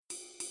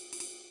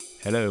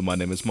Hello, my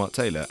name is Mark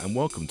Taylor and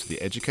welcome to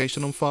the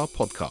Education on Fire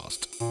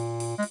podcast.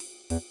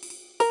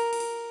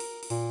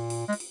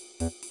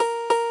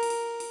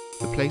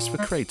 The place for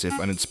creative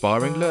and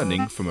inspiring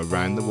learning from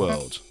around the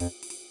world.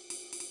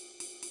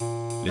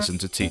 Listen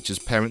to teachers,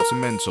 parents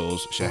and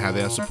mentors share how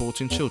they are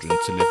supporting children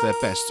to live their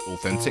best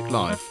authentic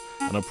life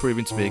and are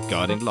proving to be a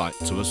guiding light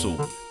to us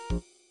all.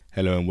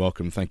 Hello and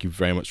welcome. Thank you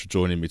very much for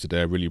joining me today.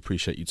 I really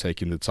appreciate you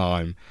taking the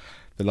time.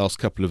 The last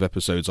couple of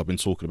episodes I've been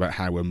talking about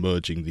how we're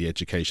merging the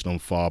Education on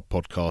Fire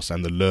podcast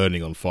and the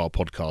Learning on Fire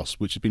podcast,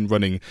 which has been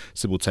running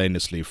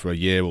simultaneously for a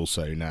year or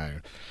so now.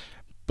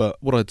 But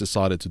what I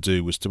decided to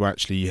do was to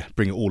actually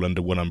bring it all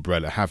under one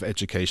umbrella, have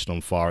Education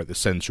on Fire at the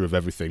centre of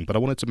everything. But I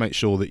wanted to make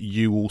sure that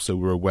you also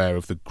were aware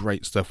of the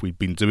great stuff we've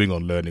been doing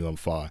on Learning on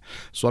Fire.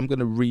 So I'm going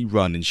to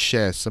rerun and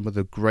share some of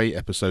the great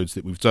episodes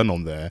that we've done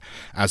on there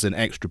as an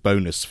extra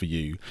bonus for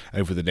you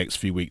over the next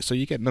few weeks. So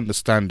you get an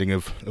understanding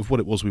of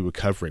what it was we were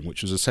covering,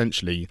 which was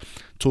essentially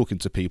talking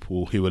to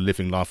people who are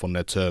living life on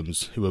their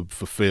terms, who are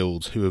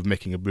fulfilled, who are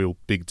making a real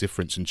big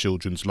difference in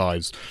children's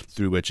lives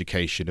through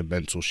education and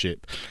mentorship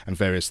and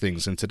various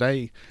things. And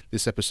today,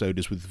 this episode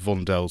is with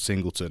Vondell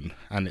Singleton,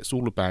 and it's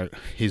all about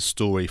his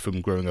story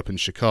from growing up in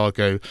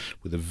Chicago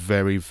with a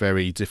very,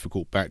 very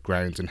difficult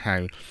background and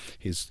how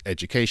his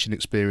education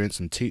experience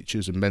and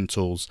teachers and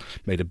mentors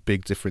made a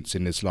big difference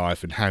in his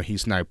life and how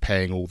he's now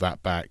paying all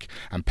that back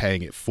and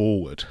paying it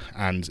forward.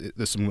 And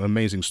there's some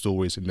amazing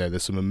stories in there.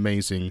 There's some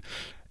amazing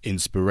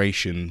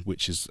inspiration,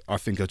 which is, I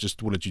think I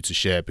just wanted you to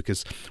share,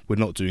 because we're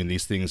not doing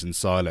these things in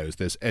silos.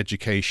 There's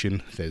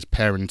education, there's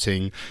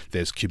parenting,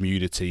 there's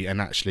community,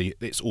 and actually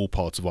it's all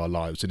part of our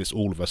lives, and it's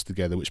all of us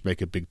together which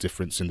make a big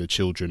difference in the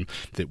children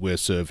that we're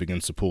serving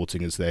and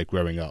supporting as they're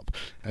growing up.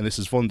 And this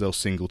is Vondell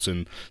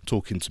Singleton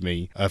talking to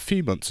me a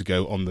few months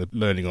ago on the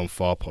Learning on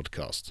Fire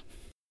podcast.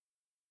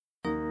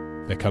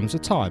 There comes a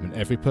time in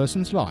every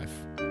person's life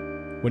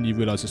when you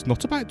realise it's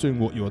not about doing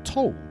what you are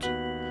told,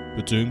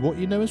 but doing what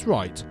you know is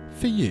right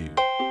for you.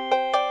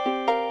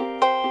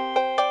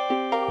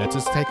 Let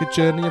us take a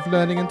journey of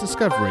learning and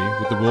discovery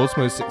with the world's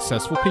most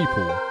successful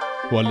people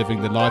who are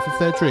living the life of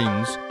their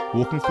dreams,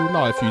 walking through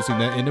life using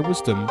their inner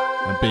wisdom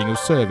and being of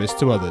service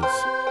to others.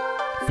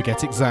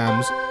 Forget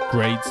exams,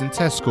 grades and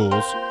test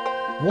scores.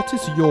 What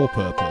is your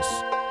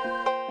purpose?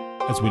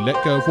 As we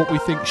let go of what we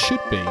think should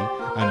be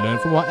and learn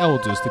from our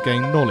elders to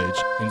gain knowledge,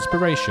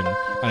 inspiration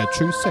and a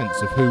true sense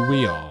of who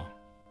we are.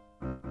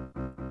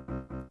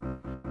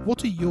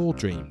 What are your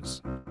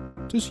dreams?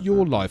 Does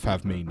your life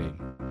have meaning?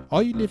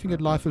 Are you living a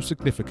life of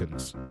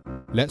significance?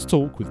 Let's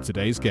talk with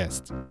today's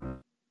guest.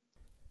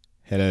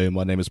 Hello,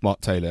 my name is Mark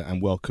Taylor and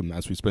welcome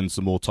as we spend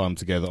some more time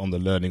together on the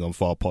Learning on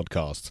Fire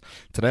podcast.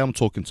 Today I'm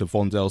talking to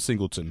Vondell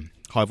Singleton.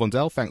 Hi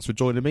Vondell, thanks for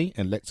joining me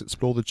and let's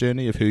explore the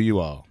journey of who you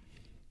are.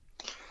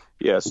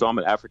 Yeah, so I'm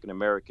an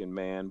African-American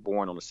man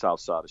born on the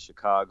south side of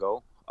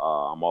Chicago.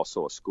 I'm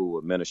also a school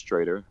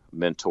administrator,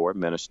 mentor,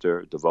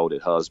 minister,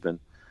 devoted husband.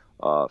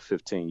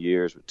 15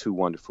 years with two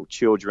wonderful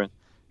children,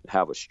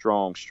 have a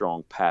strong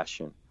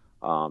passion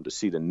to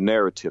see the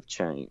narrative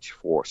change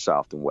for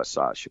South and West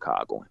Side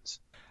Chicagoans.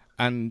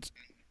 And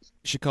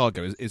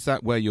Chicago, is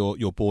that where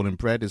you're born and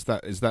bred? Is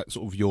that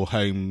sort of your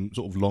home,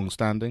 sort of long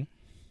standing?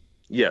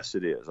 Yes,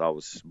 it is. I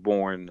was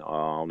born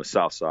on the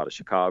south side of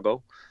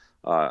Chicago.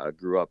 I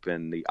grew up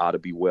in the Ida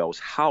B. Wells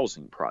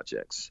housing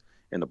projects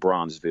in the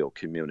Bronzeville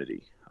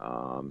community,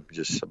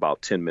 just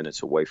about 10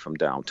 minutes away from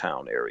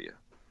downtown area.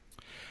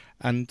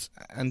 And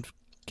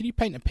can you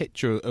paint a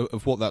picture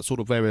of what that sort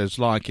of area is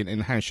like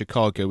and how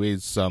Chicago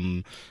is,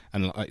 and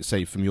like I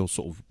say, from your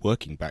sort of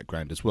working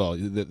background as well,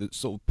 that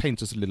sort of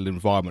paint us a little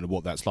environment of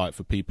what that's like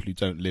for people who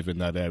don't live in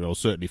that area, or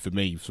certainly for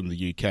me from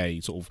the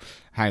UK, sort of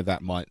how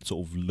that might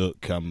sort of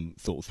look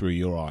thought through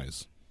your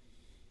eyes.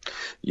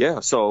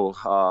 Yeah, so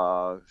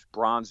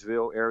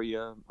Bronzeville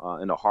area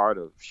in the heart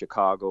of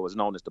Chicago is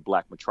known as the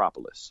Black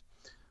Metropolis.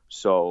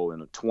 So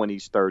in the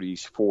 20s,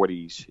 30s,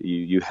 40s,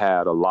 you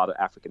had a lot of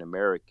African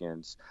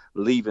Americans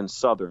leaving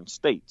southern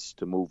states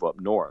to move up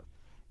north.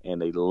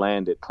 And they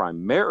landed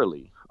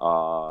primarily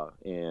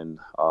in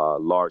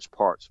large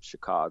parts of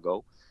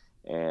Chicago.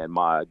 And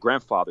my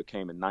grandfather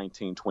came in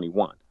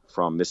 1921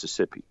 from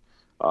Mississippi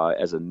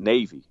as a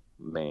Navy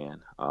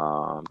man,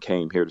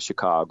 came here to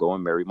Chicago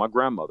and married my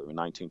grandmother in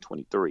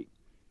 1923.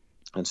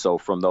 And so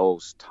from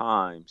those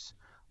times,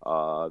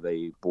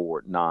 they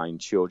bore 9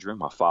 children.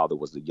 My father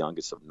was the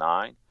youngest of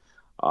 9.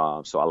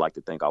 So I like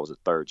to think I was a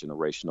third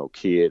generational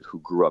kid who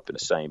grew up in the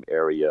same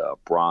area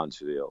of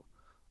Bronzeville.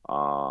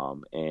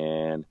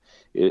 And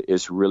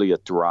it's really a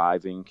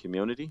thriving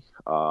community.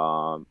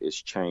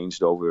 It's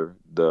changed over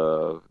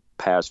the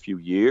past few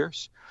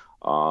years.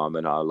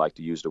 And I like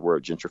to use the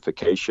word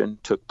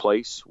gentrification took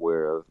place,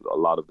 where a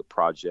lot of the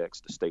projects,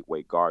 the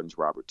Stateway Gardens,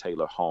 Robert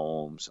Taylor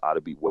Homes,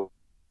 Ida B. Wells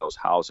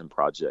housing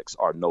projects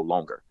are no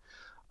longer.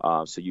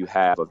 So you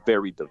have a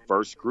very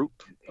diverse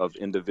group of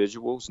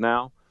individuals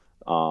now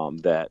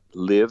that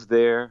live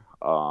there,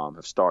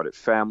 have started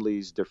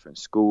families, different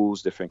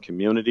schools, different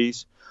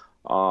communities.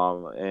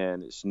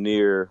 And it's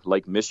near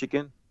Lake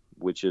Michigan,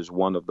 which is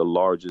one of the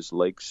largest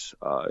lakes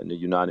in the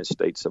United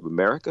States of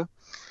America.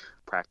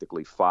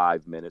 Practically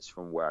 5 minutes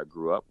from where I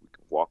grew up. We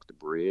can walk the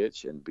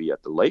bridge and be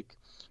at the lake.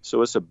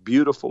 So it's a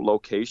beautiful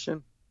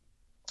location.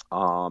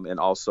 And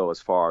also, as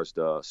far as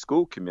the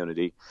school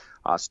community,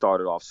 I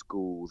started off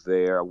school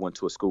there. I went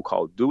to a school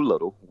called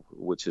Doolittle,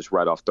 which is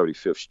right off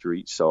 35th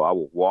Street. So I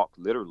would walk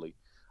literally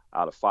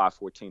out of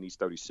 514 East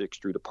 36th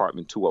Street,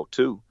 apartment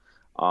 202,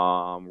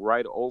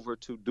 right over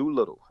to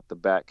Doolittle, the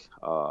back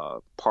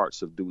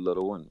parts of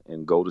Doolittle,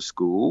 and go to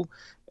school.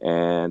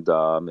 And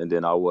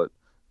then I would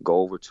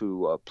go over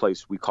to a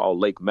place we call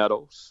Lake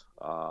Meadows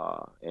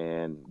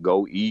and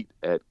go eat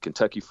at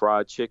Kentucky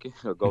Fried Chicken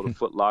or go to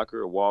Foot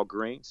Locker or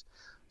Walgreens.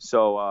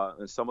 So,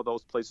 and some of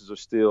those places are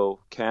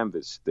still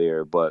canvas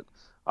there, but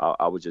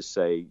I would just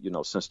say,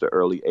 since the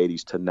early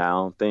 80s to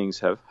now, things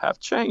have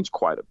changed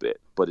quite a bit,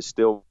 but it's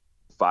still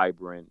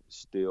vibrant,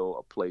 still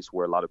a place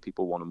where a lot of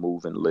people want to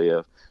move and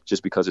live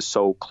just because it's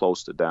so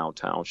close to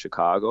downtown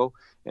Chicago,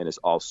 and it's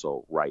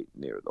also right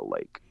near the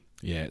lake.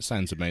 Yeah, it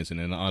sounds amazing,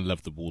 and I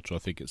love the water. I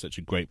think it's such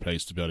a great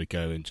place to be able to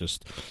go and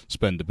just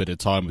spend a bit of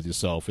time with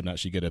yourself and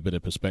actually get a bit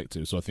of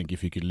perspective. So I think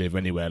if you could live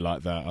anywhere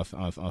like that,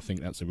 I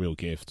think that's a real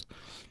gift.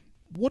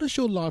 What does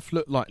your life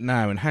look like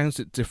now, and how is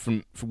it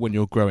different from when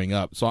you're growing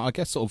up? So I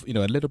guess sort of,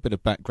 a little bit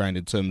of background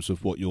in terms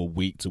of what your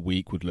week to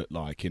week would look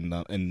like,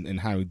 and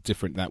how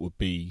different that would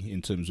be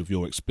in terms of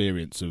your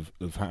experience of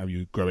how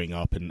you're growing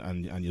up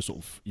and your sort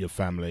of your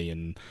family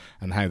and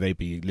how they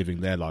be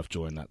living their life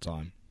during that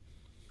time.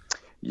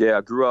 Yeah,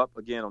 I grew up,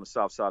 again, on the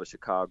south side of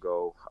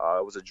Chicago.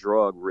 It was a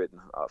drug-ridden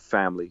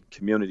family,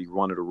 community,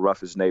 one of the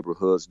roughest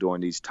neighborhoods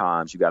during these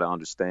times. You got to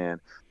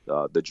understand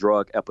the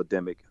drug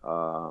epidemic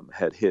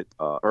had hit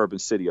urban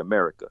city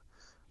America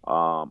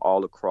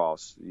all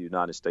across the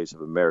United States of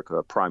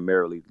America,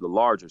 primarily the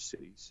larger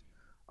cities.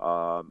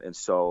 And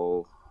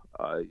so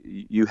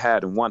you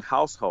had in one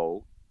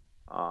household,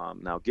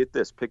 now get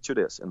this, picture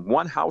this, in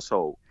one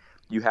household,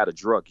 you had a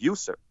drug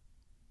user.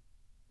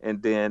 And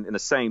then in the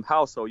same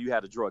household, you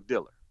had a drug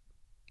dealer.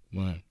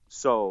 Right.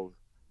 So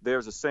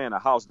there's a saying, a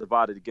house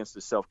divided against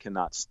itself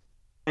cannot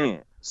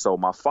stand. So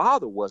my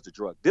father was the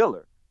drug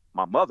dealer.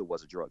 My mother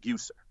was a drug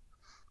user.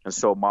 And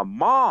so my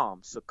mom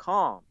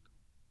succumbed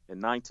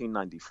in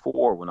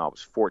 1994 when I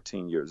was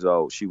 14 years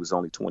old. She was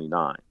only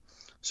 29.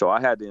 So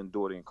I had to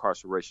endure the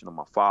incarceration of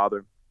my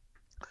father.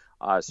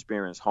 I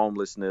experienced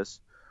homelessness.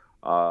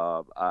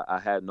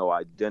 I had no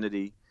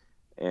identity.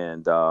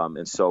 And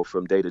so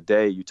from day to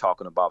day, you're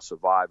talking about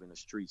surviving the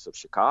streets of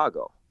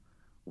Chicago.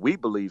 We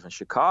believe in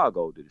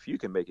Chicago that if you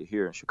can make it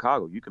here in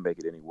Chicago, you can make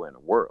it anywhere in the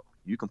world.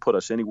 You can put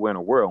us anywhere in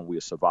the world and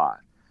we'll survive.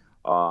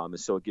 And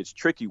so it gets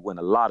tricky when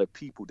a lot of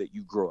people that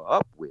you grow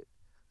up with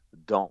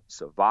don't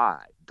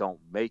survive, don't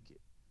make it.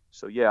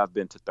 So, yeah, I've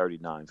been to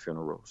 39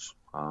 funerals.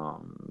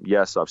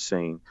 Yes, I've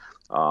seen,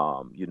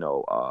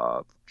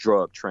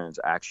 drug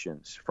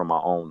transactions from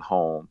my own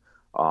home.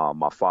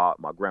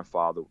 My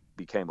grandfather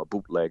became a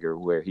bootlegger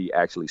where he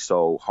actually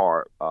sold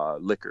hard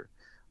liquor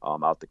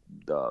out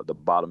the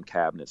bottom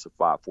cabinets of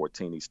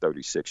 514 East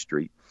 36th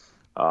Street.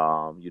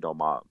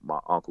 My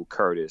Uncle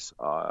Curtis,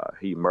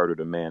 he murdered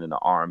a man in the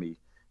Army,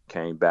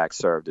 came back,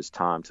 served his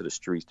time to the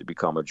streets to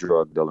become a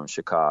drug dealer in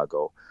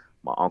Chicago.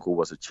 My uncle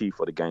was a chief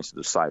of the Gangster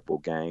Disciple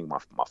gang.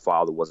 My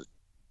father was a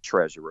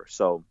treasurer.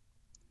 So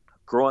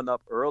growing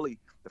up early,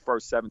 the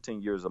first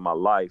 17 years of my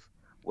life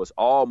was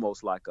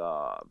almost like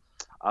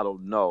I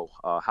don't know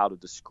how to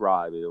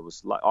describe it. It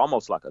was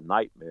almost like a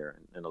nightmare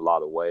in a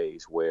lot of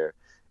ways, where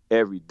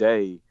every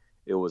day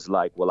it was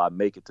like, will I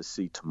make it to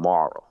see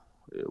tomorrow?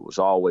 It was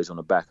always on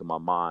the back of my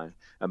mind.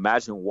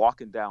 Imagine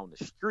walking down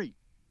the street,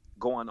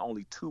 going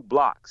only 2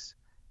 blocks,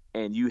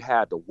 and you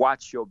had to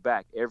watch your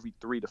back every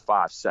 3 to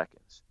 5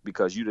 seconds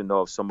because you didn't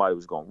know if somebody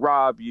was going to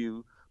rob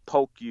you,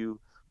 poke you,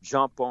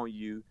 jump on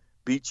you,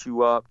 beat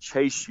you up,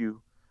 chase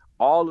you.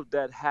 All of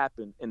that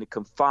happened in the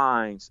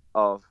confines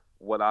of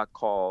what I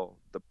call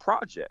the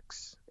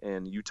projects.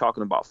 And you're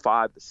talking about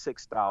 5,000 to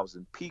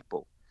 6,000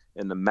 people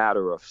in the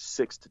matter of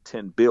 6 to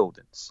 10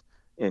 buildings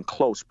in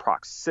close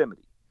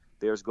proximity.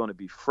 There's going to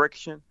be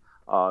friction.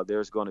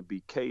 There's going to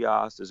be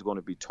chaos. There's going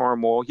to be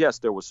turmoil. Yes,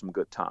 there were some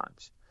good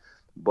times.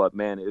 But,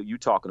 man, you're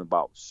talking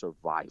about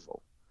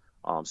survival.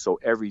 So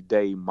every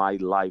day my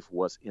life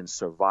was in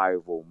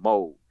survival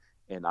mode.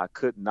 And I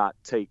could not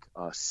take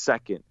a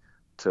second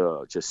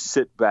to just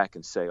sit back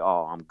and say,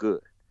 oh, I'm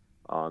good.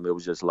 It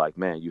was just like,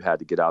 man, you had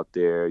to get out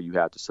there. You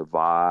had to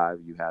survive.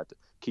 You had to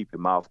keep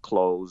your mouth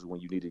closed when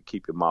you needed to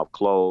keep your mouth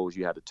closed.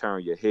 You had to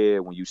turn your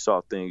head when you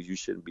saw things you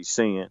shouldn't be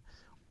seeing.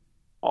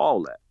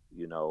 All that,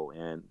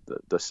 and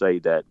to say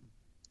that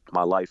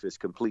my life is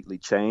completely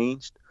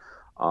changed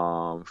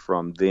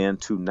from then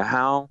to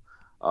now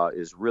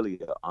is really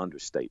an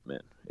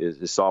understatement.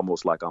 It's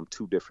almost like I'm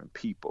 2 different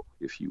people,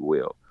 if you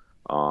will.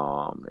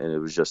 And it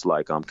was just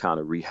like I'm kind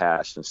of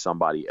rehashing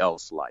somebody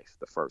else's life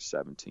the first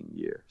 17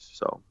 years.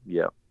 So,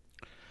 yeah.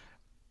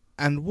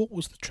 And what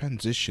was the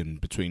transition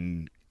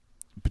between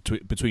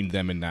between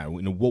them and now?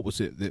 What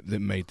was it that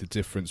made the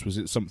difference? Was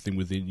it something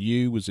within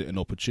you? Was it an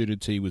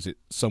opportunity? Was it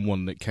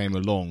someone that came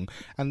along?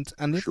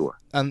 Sure.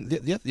 And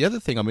the other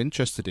thing I'm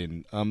interested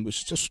in,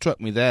 which just struck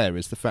me there,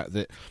 is the fact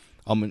that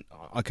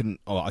I can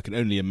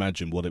only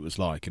imagine what it was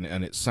like, and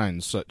it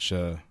sounds such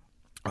a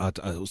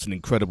it was an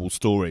incredible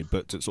story,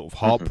 but it's sort of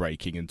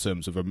heartbreaking in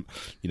terms of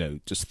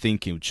just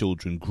thinking of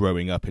children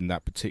growing up in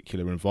that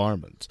particular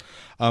environment.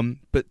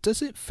 But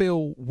does it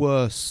feel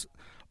worse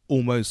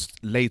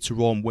almost later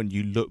on when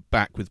you look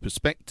back with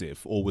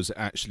perspective, or was it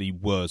actually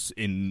worse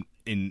in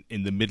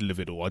the middle of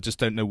it all? I just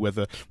don't know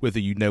whether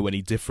you know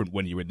any different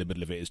when you're in the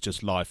middle of it. It's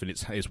just life, and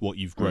it's what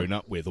you've grown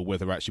up with, or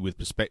whether actually with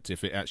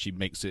perspective it actually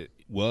makes it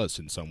worse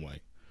in some way.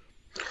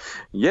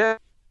 Yeah.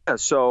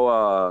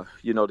 So,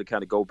 to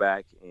kind of go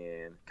back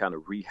and kind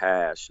of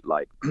rehash,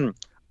 like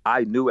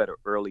I knew at an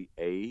early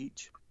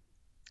age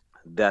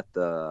that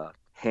the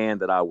hand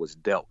that I was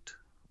dealt,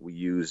 we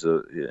use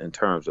in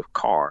terms of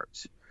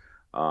cards.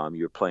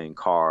 You're playing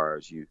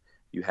cards, you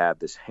have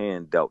this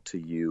hand dealt to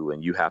you,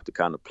 and you have to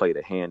kind of play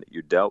the hand that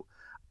you're dealt.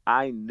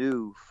 I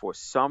knew for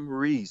some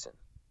reason,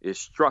 it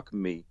struck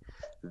me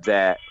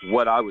that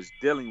what I was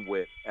dealing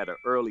with at an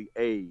early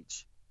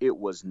age, it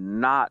was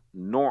not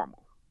normal.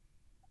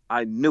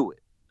 I knew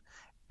it.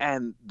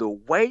 And the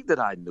way that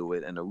I knew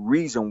it, and the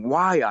reason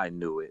why I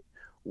knew it,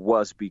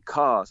 was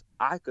because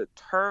I could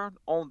turn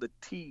on the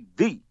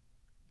TV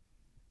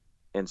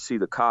and see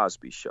the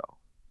Cosby Show.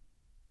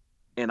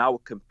 And I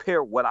would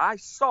compare what I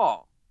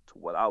saw to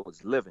what I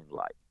was living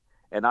like.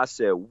 And I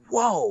said,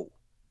 whoa,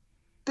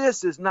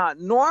 this is not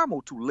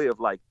normal to live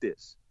like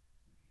this.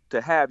 To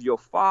have your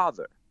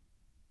father,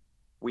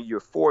 when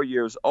you're 4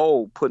 years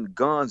old, putting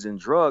guns and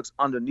drugs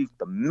underneath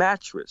the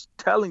mattress,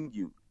 telling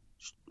you,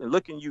 and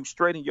looking you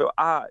straight in your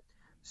eye,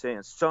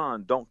 saying,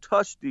 son, don't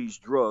touch these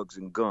drugs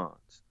and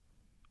guns.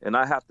 And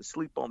I have to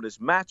sleep on this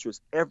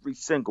mattress every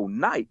single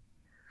night.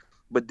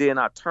 But then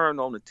I turn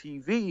on the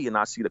TV and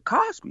I see the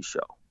Cosby Show.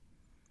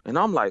 And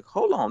I'm like,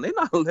 hold on, they're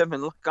not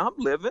living like I'm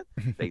living.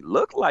 They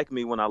look like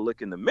me when I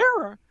look in the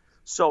mirror.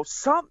 So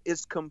something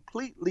is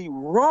completely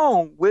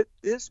wrong with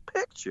this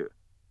picture.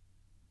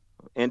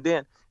 And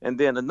then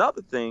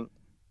another thing,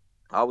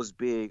 I was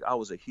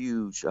a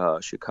huge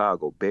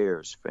Chicago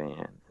Bears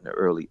fan in the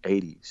early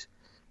 80s.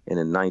 And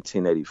in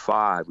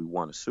 1985, we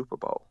won a Super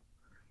Bowl.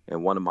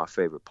 And one of my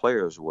favorite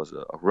players was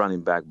a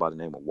running back by the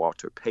name of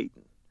Walter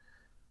Payton.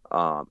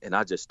 And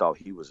I just thought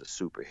he was a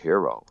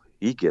superhero.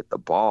 He get the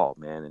ball,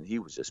 man, and he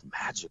was just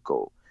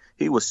magical.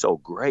 He was so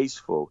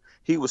graceful.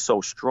 He was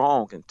so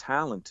strong and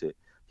talented.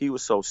 He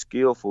was so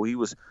skillful. He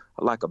was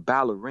like a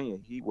ballerina.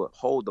 He would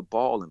hold the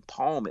ball and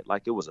palm it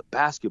like it was a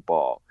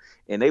basketball.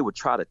 And they would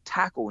try to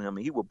tackle him,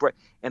 and he would break.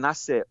 And I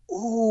said,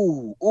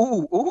 ooh,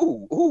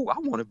 I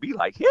want to be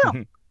like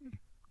him.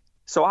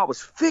 So I was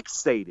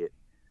fixated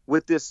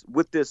with this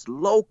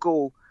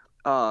local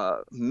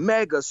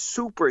mega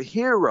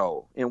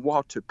superhero in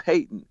Walter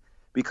Payton,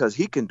 because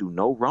he can do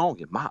no wrong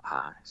in my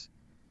eyes.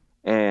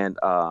 And,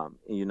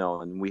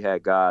 and we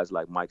had guys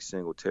like Mike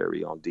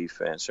Singletary on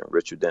defense and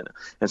Richard Denton.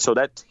 And so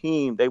that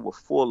team, they were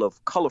full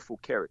of colorful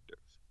characters.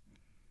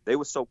 They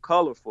were so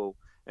colorful,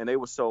 and they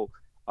were so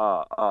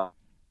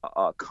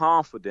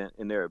confident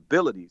in their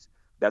abilities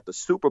that the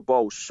Super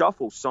Bowl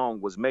shuffle song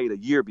was made a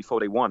year before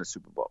they won the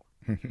Super Bowl.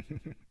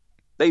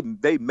 They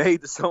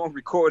made the song,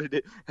 recorded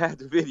it, had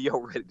the video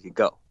ready to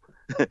go.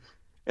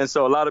 And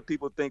so a lot of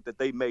people think that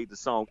they made the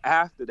song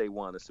after they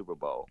won the Super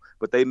Bowl,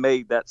 but they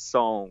made that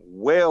song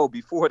well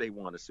before they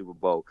won the Super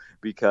Bowl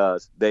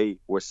because they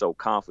were so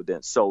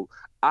confident. So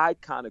I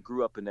kind of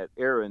grew up in that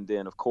era. And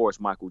then, of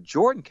course, Michael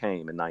Jordan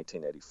came in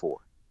 1984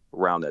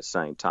 around that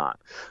same time.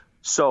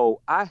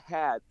 So I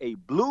had a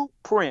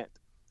blueprint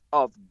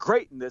of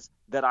greatness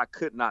that I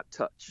could not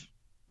touch,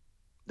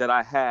 that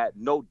I had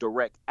no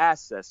direct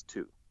access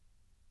to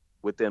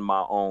within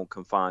my own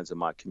confines of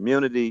my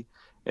community,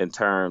 in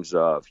terms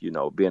of,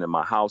 being in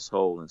my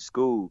household and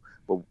school.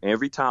 But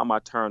every time I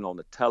turned on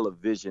the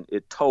television,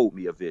 it told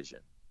me a vision,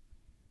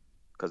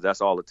 because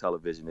that's all the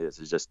television is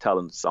just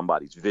telling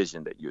somebody's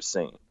vision that you're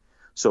seeing.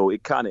 So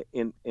it kind of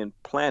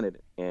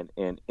implanted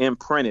and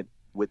imprinted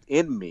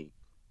within me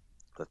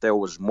that there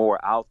was more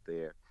out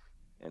there.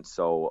 And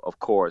so, of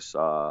course,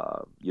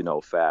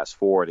 fast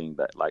forwarding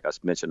that, like I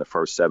mentioned, the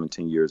first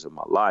 17 years of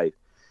my life,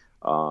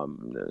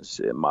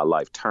 my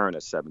life turned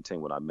at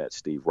 17 when I met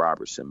Steve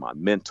Robertson, my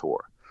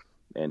mentor.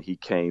 And he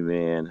came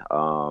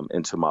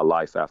into my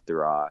life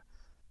after I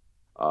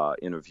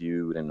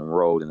interviewed and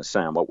enrolled in the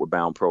Sam Outward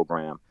Bound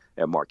program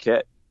at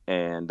Marquette.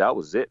 And that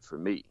was it for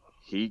me.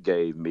 He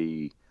gave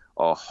me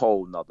a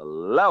whole nother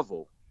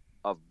level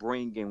of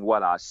bringing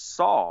what I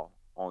saw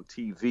on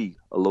TV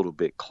a little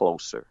bit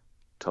closer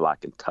till I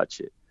can touch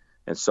it.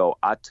 And so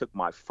I took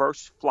my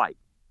first flight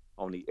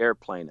on the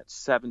airplane at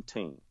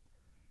 17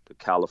 to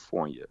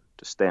California,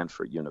 to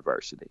Stanford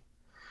University.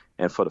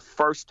 And for the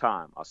first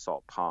time, I saw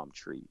palm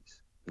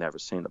trees. Never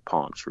seen a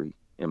palm tree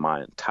in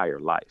my entire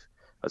life,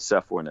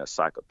 except for in the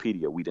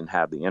encyclopedia. We didn't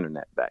have the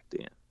internet back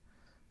then.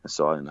 And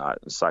so in our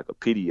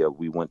encyclopedia,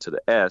 we went to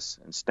the S,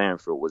 and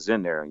Stanford was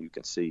in there, and you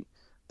can see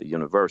the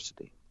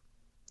university.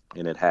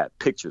 And it had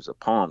pictures of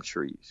palm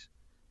trees.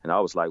 And I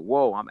was like,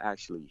 whoa, I'm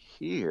actually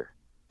here.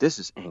 This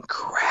is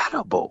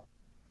incredible.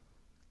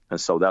 And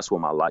so that's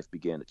when my life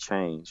began to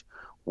change,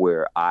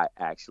 where I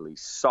actually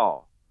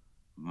saw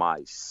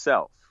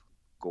myself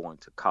going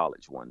to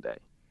college one day.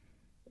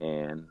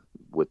 And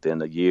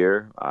within a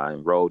year, I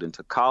enrolled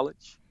into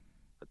college,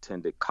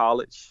 attended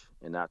college,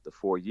 and after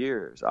 4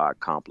 years, I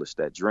accomplished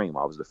that dream.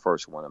 I was the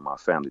first one in my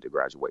family to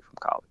graduate from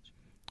college.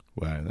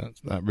 Wow,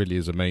 that really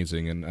is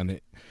amazing, and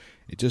it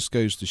just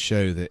goes to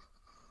show that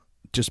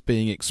just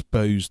being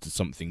exposed to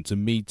something, to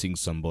meeting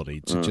somebody,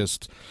 to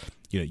just,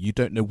 you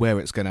don't know where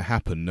it's going to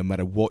happen, no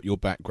matter what your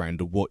background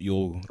or what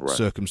your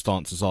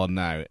circumstances are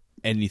now.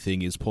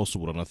 Anything is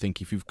possible. And I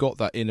think if you've got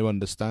that inner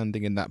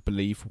understanding and that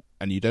belief,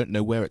 and you don't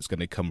know where it's going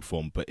to come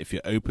from, but if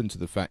you're open to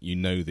the fact you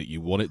know that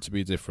you want it to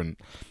be different,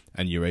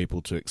 and you're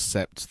able to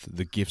accept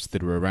the gifts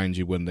that are around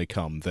you when they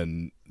come,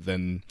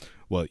 then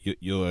well,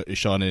 you're a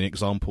shining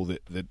example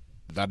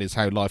that is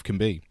how life can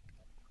be.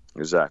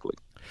 Exactly.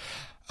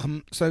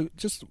 So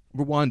just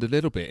rewind a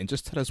little bit and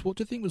just tell us, what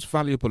do you think was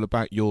valuable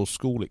about your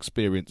school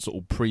experience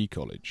or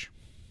pre-college?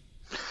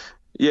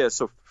 Yeah,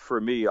 so for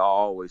me, I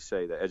always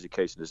say that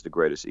education is the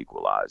greatest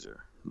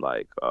equalizer.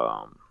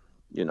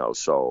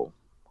 So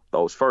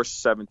those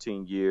first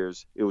 17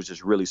 years, it was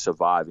just really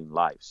surviving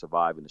life,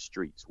 surviving the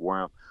streets,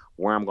 where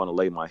I'm going to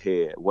lay my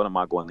head, what am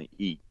I going to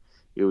eat?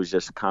 It was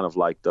just kind of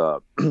like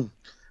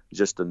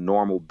just the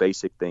normal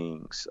basic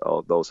things,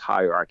 those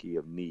hierarchy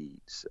of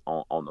needs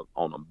on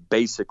a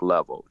basic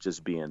level,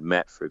 just being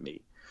met for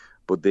me.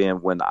 But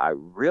then when I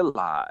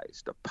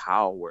realized the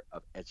power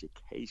of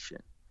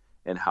education,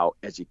 and how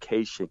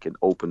education can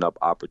open up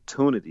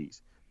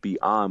opportunities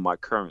beyond my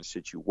current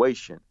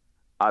situation,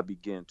 I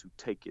began to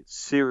take it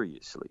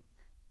seriously.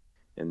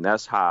 And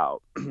that's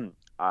how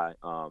I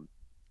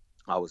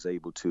was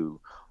able to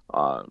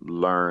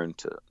learn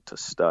to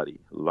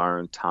study,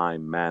 learn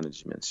time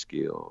management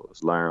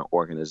skills, learn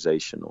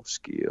organizational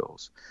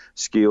skills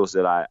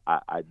that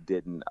I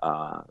didn't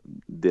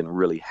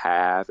really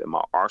have in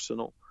my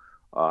arsenal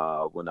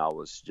when I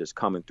was just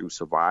coming through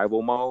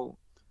survival mode.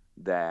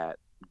 That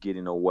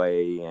getting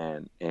away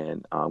and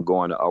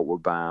going to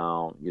Outward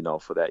Bound,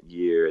 for that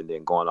year, and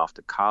then going off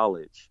to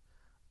college,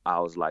 I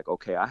was like,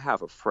 okay, I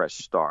have a fresh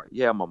start.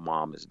 Yeah, my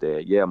mom is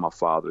dead. Yeah, my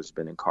father's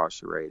been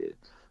incarcerated.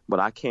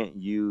 But I can't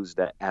use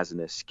that as an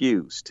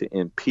excuse to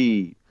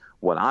impede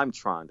what I'm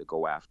trying to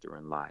go after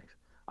in life.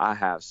 I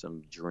have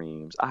some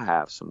dreams. I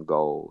have some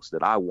goals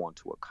that I want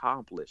to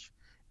accomplish.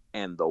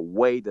 And the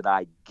way that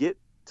I get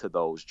to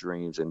those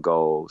dreams and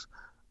goals,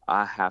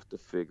 I have to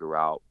figure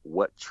out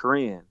what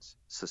trends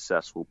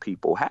successful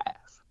people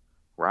have,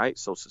 right?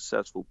 So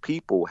successful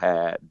people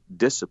had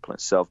discipline,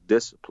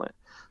 self-discipline.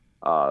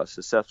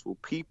 Successful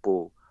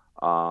people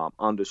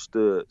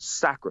understood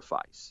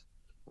sacrifice,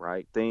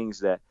 right?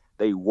 Things that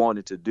they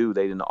wanted to do,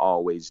 they didn't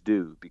always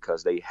do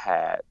because they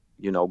had,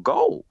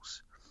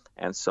 goals.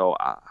 And so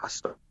I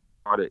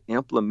started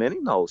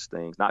implementing those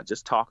things, not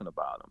just talking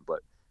about them,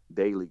 but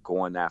daily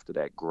going after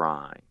that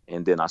grind.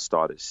 And then I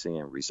started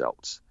seeing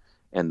results.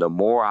 And the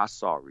more I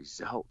saw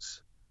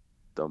results,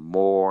 the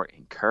more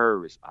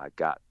encouraged I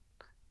got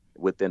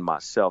within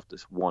myself to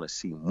want to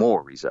see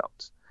more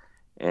results.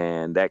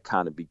 And that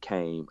kind of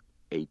became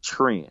a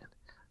trend.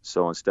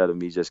 So instead of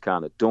me just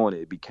kind of doing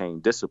it, it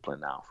became discipline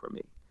now for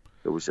me.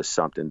 It was just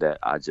something that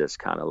I just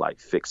kind of like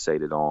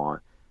fixated on.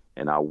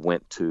 And I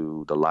went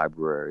to the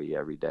library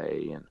every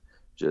day and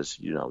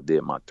just,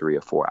 did my 3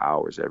 or 4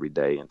 hours every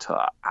day until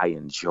I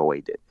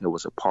enjoyed it. It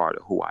was a part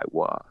of who I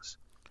was.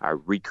 I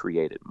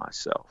recreated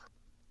myself.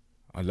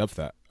 I love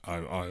that.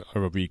 I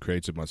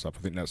recreated myself.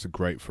 I think that's a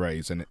great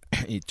phrase, and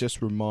it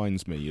just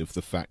reminds me of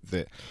the fact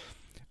that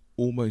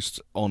almost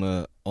on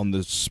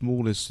the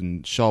smallest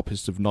and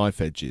sharpest of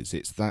knife edges,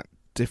 it's that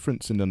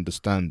difference in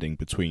understanding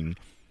between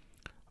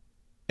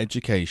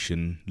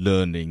education,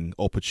 learning,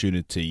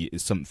 opportunity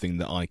is something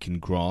that I can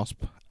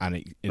grasp, and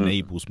it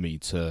enables me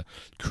to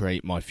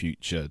create my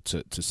future,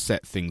 to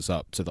set things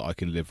up so that I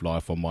can live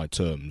life on my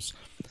terms.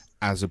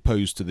 As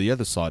opposed to the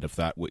other side of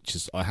that, which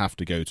is I have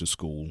to go to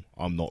school.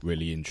 I'm not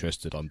really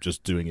interested. I'm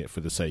just doing it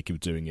for the sake of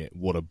doing it.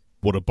 What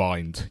a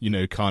bind,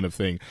 kind of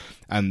thing.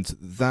 And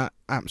that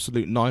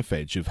absolute knife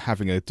edge of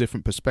having a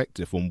different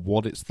perspective on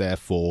what it's there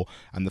for,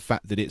 and the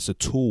fact that it's a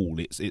tool,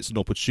 it's an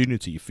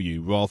opportunity for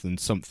you rather than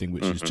something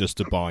which is just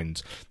a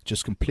bind,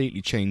 just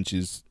completely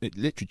changes. It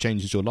literally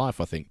changes your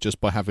life, I think, just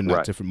by having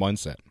that different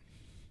mindset.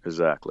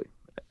 Exactly,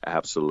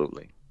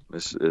 absolutely.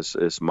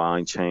 It's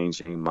mind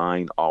changing,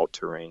 mind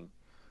altering.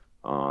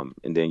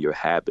 And then your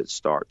habits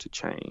start to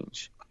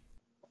change,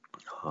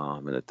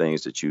 and the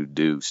things that you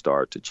do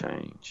start to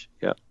change.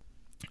 Yeah.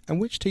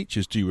 And which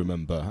teachers do you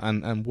remember,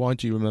 and why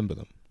do you remember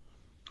them?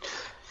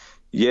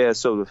 Yeah,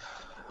 so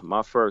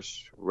my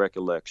first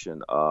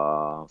recollection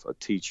of a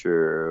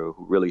teacher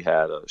who really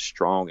had a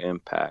strong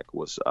impact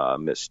was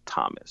Miss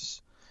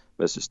Thomas.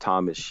 Mrs.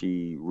 Thomas,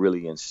 she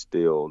really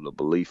instilled a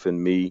belief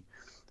in me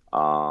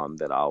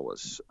that I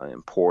was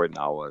important,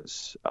 I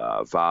was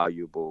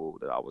valuable,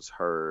 that I was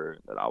heard,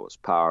 that I was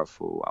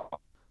powerful,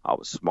 I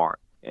was smart.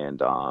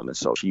 And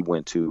so she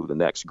went to the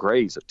next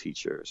grades of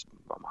teachers,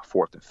 my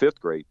fourth and fifth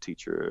grade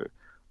teacher,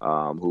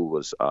 who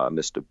was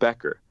Mr.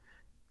 Becker,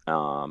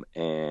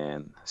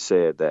 and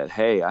said that,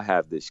 hey, I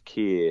have this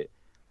kid.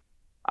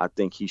 I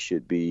think he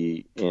should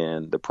be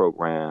in the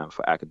program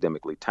for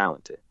academically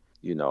talented.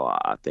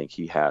 I think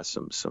he has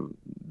some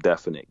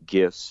definite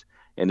gifts.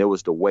 And it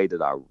was the way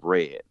that I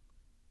read.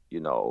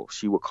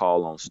 She would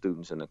call on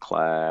students in the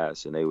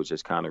class and they would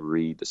just kind of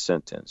read the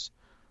sentence,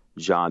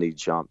 Johnny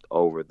jumped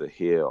over the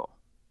hill,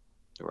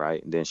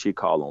 right? And then she'd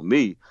call on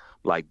me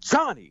like,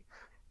 Johnny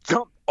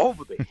jumped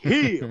over the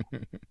hill.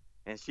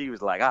 And she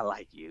was like, I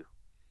like you.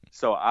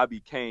 So I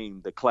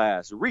became the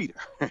class reader.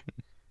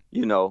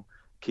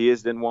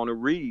 Kids didn't want to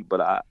read,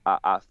 but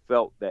I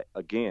felt that,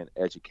 again,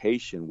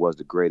 education was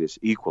the greatest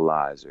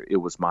equalizer. It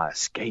was my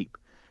escape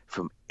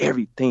from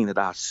everything that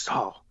I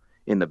saw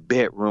in the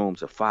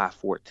bedrooms of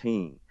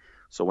 514.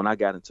 So when I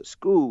got into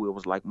school, it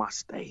was like my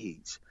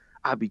stage.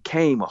 I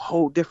became a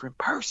whole different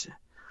person.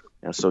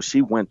 And so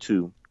she went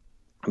to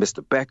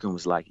Mr. Becker and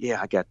was like,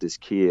 yeah, I got this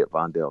kid,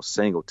 Vondell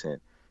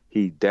Singleton.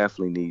 He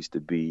definitely needs to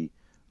be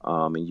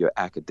in your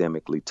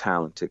academically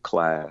talented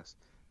class.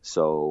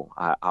 So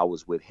I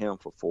was with him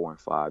for 4 and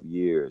 5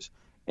 years.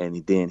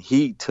 And then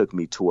he took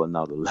me to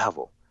another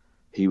level.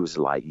 He was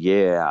like,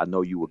 yeah, I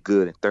know you were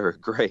good in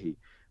third grade,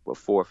 but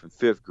fourth and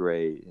fifth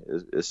grade,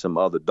 there's some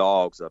other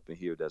dogs up in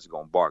here that's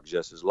going to bark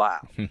just as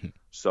loud.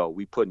 So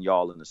we putting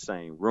y'all in the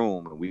same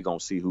room and we going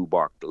to see who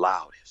bark the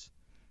loudest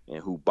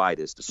and who bite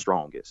is the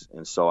strongest.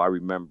 And so I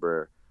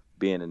remember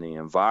being in the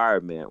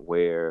environment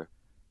where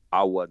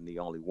I wasn't the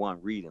only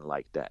one reading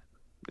like that.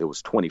 There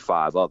was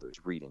 25 others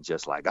reading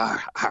just like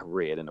I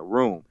read in the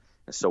room.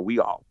 And so we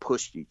all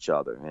pushed each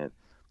other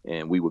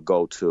and we would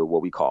go to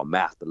what we call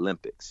Math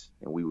Olympics,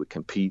 and we would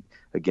compete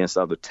against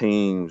other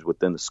teams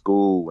within the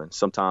school and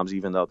sometimes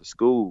even other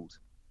schools.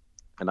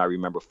 And I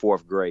remember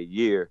fourth grade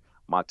year,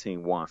 my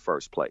team won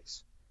first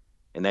place.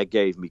 And that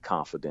gave me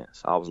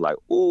confidence. I was like,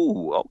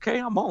 ooh, okay,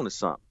 I'm on to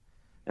something.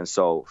 And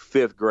so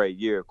fifth grade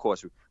year, of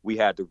course, we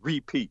had to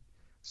repeat.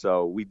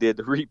 So we did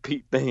the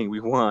repeat thing. We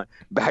won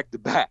back to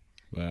back.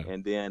 Wow.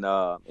 And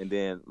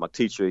then my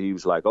teacher, he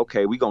was like,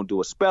 okay, we're going to do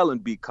a spelling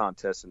bee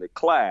contest in the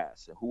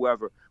class. And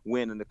whoever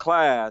win in the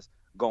class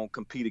going to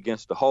compete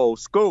against the whole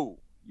school.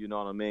 You know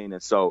what I mean?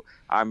 And so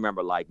I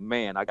remember like,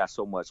 man, I got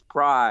so much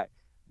pride,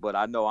 but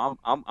I know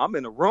I'm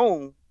in a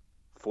room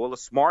full of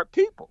smart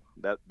people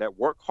that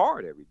work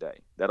hard every day,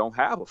 that don't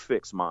have a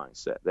fixed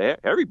mindset.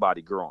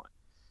 Everybody growing.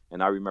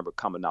 And I remember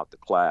coming out the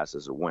class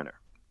as a winner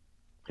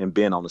and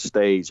being on the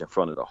stage in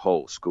front of the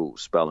whole school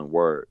spelling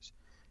words.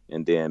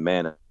 And then,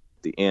 man, at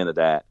the end of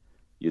that,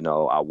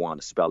 I won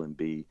a spelling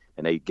bee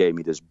and they gave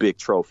me this big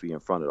trophy in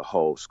front of the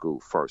whole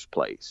school, first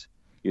place.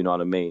 You know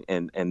what I mean?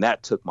 And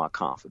that took my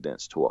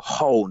confidence to a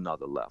whole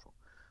nother level.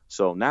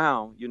 So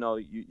now,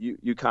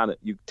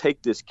 you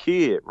take this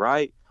kid,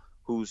 right,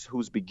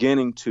 who's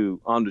beginning to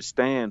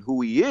understand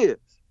who he is,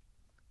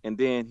 and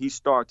then he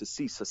start to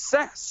see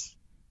success.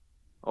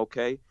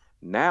 Okay,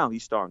 now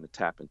he's starting to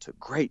tap into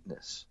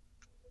greatness,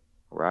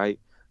 right?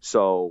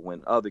 So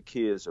when other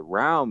kids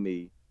around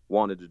me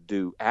wanted to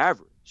do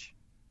average,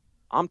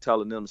 I'm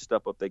telling them to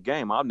step up their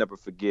game. I'll never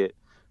forget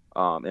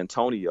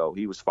Antonio.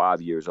 He was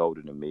 5 years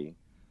older than me.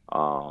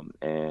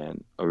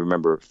 And I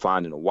remember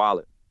finding a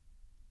wallet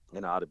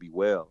in Ida B.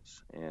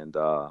 Wells. And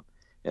I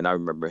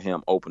remember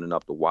him opening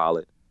up the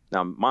wallet.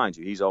 Now, mind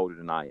you, he's older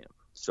than I am.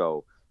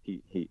 So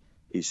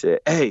he said,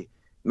 hey,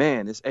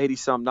 man, it's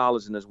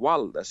 $80-something in this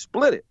wallet. Let's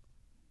split it.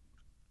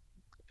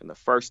 And the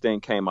first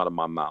thing came out of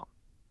my mouth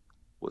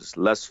was,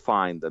 let's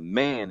find the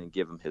man and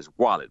give him his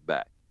wallet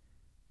back.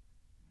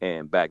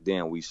 And back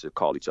then we used to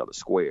call each other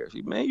squares.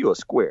 Man, you a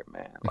square,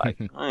 man. Like,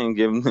 I ain't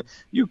giving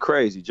you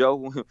crazy,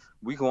 Joe.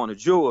 We going to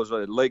Jewels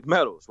at Lake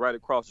Meadows right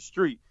across the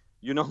street.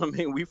 You know what I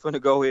mean? We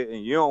finna go ahead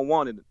and you don't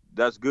want it.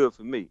 That's good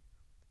for me.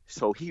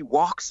 So he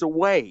walks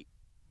away.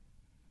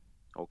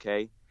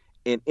 Okay.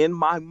 And in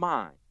my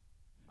mind,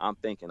 I'm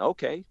thinking,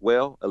 okay,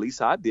 well, at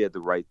least I did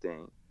the right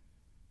thing.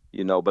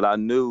 But I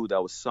knew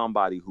that was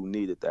somebody who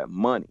needed that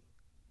money.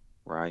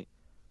 Right.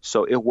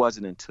 So it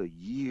wasn't until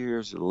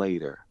years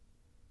later,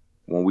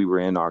 when we were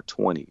in our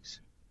 20s,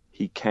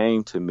 he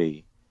came to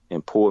me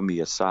and pulled me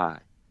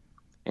aside.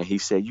 And he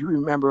said, you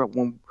remember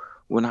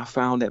when I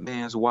found that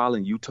man's wallet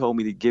and you told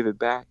me to give it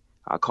back?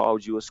 I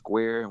called you a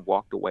square and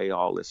walked away,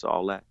 all this,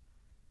 all that.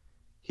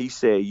 He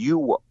said, you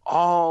were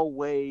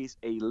always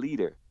a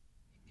leader.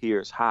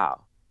 Here's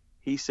how.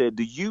 He said,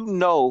 do you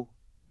know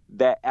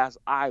that as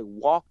I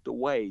walked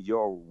away,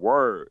 your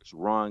words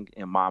rung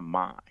in my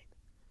mind,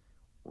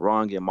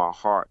 rung in my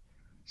heart,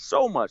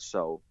 so much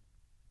so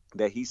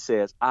that he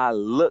says, I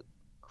looked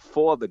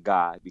for the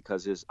guy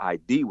because his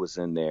ID was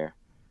in there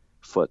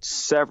for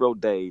several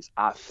days.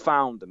 I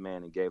found the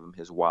man and gave him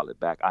his wallet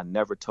back. I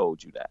never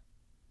told you that.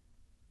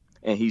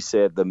 And he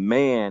said, the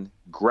man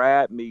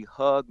grabbed me,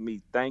 hugged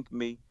me, thanked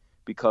me,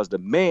 because the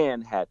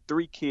man had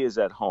 3 kids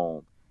at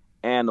home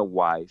and a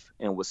wife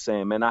and was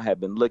saying, man, I had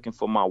been looking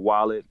for my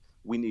wallet.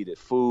 We needed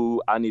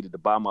food. I needed to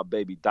buy my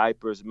baby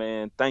diapers,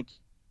 man. Thank you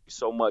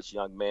so much,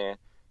 young man.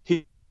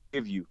 He'll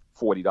give you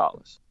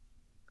 $40.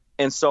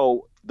 And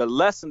so the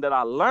lesson that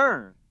I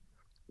learned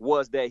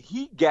was that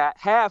he got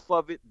half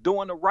of it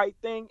doing the right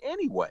thing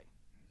anyway.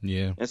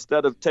 Yeah.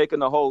 Instead of taking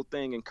the whole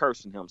thing and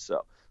cursing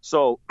himself.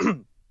 So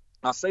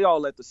I say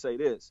all that to say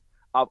this.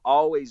 I've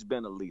always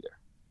been a leader.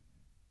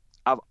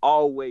 I've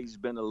always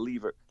been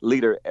a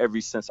leader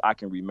ever since I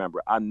can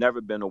remember. I've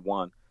never been a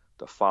one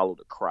to follow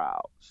the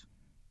crowds.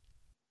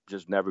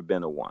 Just never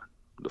been a one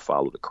to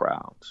follow the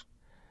crowds.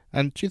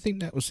 And do you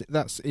think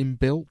that's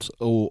inbuilt,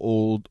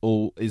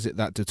 or is it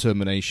that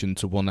determination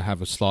to want to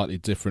have a slightly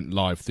different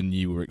life than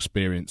you were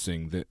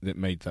experiencing that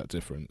made that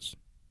difference?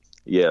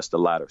 Yes, the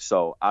latter.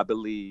 So I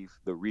believe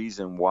the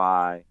reason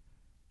why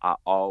I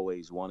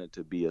always wanted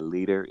to be a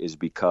leader is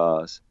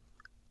because,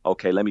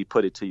 okay, let me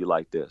put it to you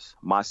like this.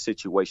 My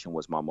situation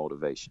was my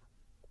motivation.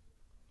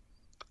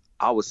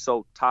 I was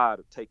so tired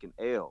of taking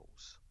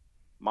L's.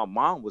 My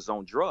mom was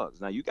on drugs.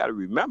 Now, you got to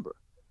remember,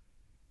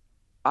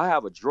 I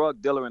have a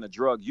drug dealer and a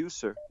drug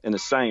user in the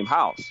same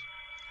house.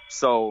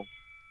 So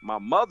my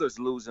mother's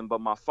losing, but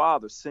my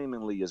father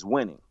seemingly is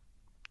winning,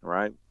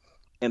 right?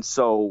 And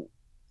so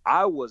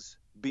I was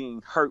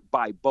being hurt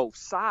by both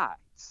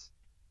sides.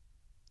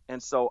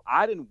 And so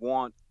I didn't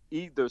want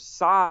either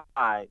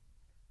side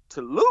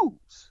to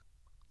lose.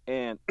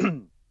 And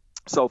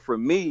so for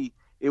me,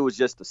 it was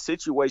just the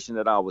situation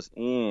that I was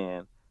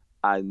in.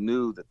 I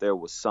knew that there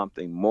was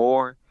something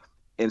more.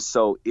 And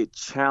so it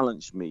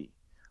challenged me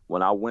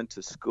when I went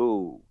to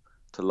school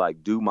to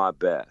like do my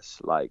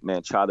best, like,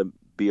 man, try to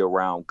be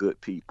around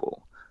good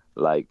people,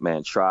 like,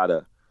 man, try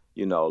to,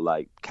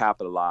 like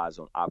capitalize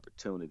on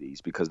opportunities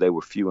because they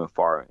were few and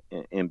far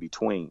in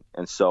between.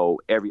 And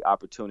so every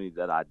opportunity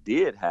that I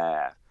did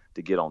have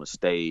to get on a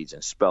stage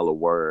and spell a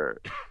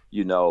word,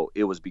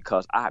 it was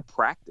because I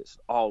practiced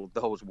all of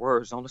those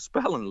words on the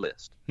spelling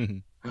list.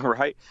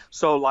 Right.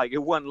 So like,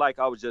 it wasn't like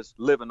I was just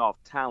living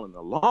off talent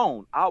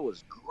alone. I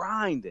was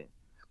grinding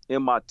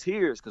in my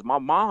tears because my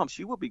mom,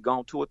 she would be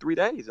gone 2 or 3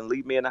 days and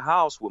leave me in the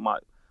house with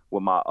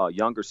my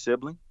younger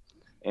sibling.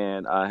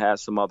 And I had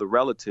some other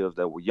relatives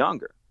that were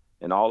younger,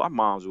 and all our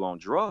moms were on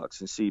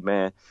drugs. And see,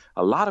 man,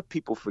 a lot of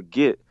people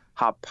forget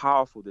how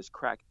powerful this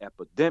crack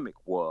epidemic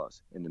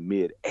was in the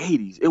mid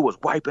 80s. It was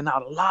wiping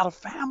out a lot of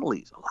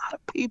families, a lot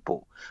of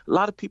people. A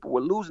lot of people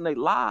were losing their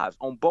lives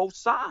on both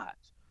sides.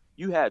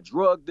 You had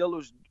drug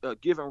dealers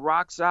giving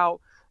rocks out,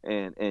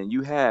 and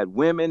you had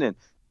women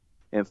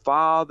and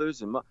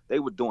fathers, and they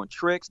were doing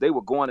tricks. They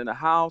were going in the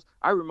house.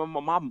 I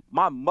remember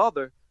my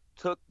mother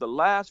took the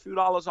last few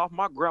dollars off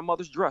my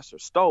grandmother's dresser,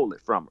 stole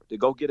it from her to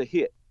go get a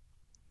hit.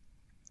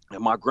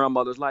 And my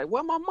grandmother's like,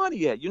 where my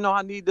money at?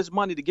 I need this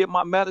money to get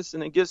my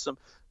medicine and get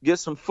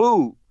some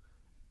food.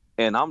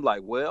 And I'm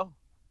like, well,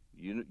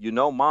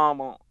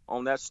 mom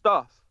on that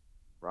stuff,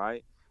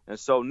 right? And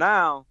so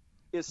now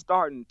it's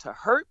starting to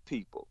hurt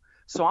people.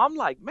 So I'm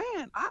like,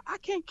 man, I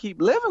can't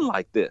keep living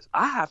like this.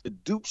 I have to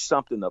do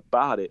something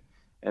about it.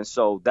 And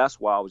so that's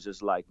why I was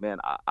just like, man,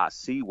 I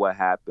see what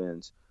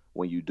happens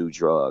when you do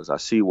drugs. I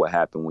see what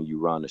happened when you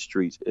run the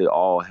streets. It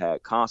all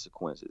had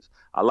consequences.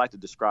 I like to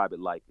describe it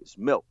like it's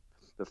milk.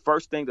 The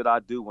first thing that I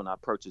do when I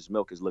purchase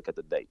milk is look at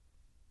the date,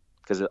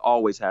 because it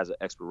always has an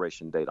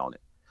expiration date on it.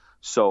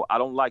 So I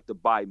don't like to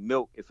buy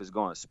milk if it's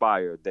going to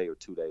expire a day or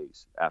 2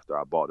 days after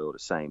I bought it or the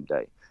same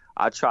day.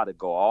 I try to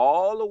go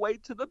all the way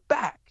to the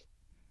back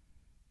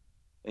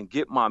and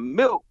get my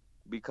milk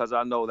because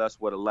I know that's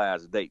where the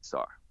last dates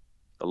are,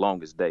 the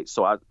longest date.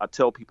 So I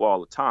tell people all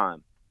the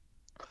time,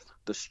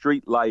 the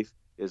street life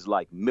is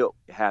like milk.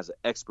 It has an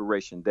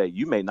expiration date.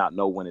 You may not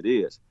know when it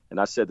is. And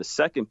I said the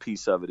second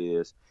piece of it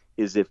is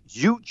if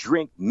you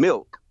drink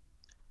milk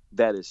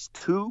that is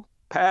 2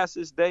 past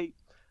its date,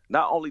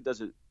 not only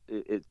does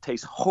it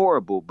taste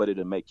horrible, but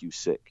it'll make you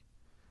sick.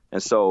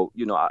 And so,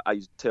 I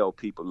used to tell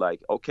people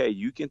like, okay,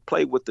 you can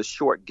play with the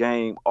short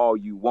game all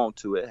you want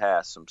to. It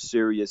has some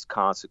serious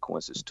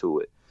consequences to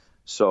it.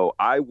 So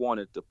I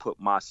wanted to put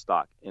my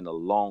stock in a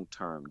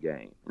long-term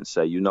game and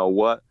say, you know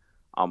what?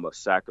 I'm going to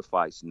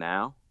sacrifice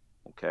now.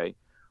 Okay.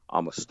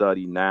 I'm going to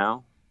study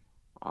now.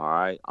 All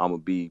right. I'm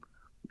going to be,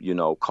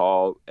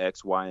 called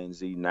X, Y, and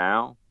Z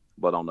now.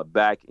 But on the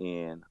back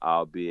end,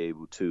 I'll be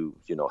able to,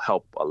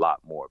 help a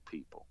lot more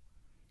people.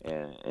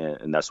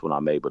 And that's what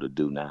I'm able to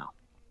do now.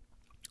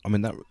 I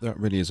mean, that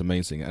really is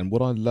amazing. And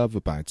what I love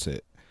about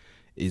it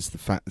is the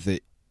fact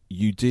that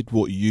you did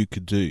what you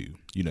could do,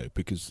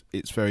 because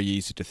it's very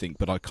easy to think,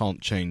 but I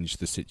can't change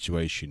the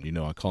situation.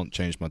 I can't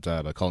change my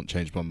dad. I can't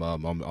change my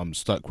mum. I'm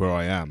stuck where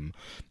I am.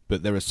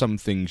 But there are some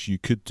things you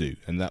could do.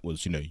 And that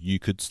was, you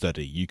could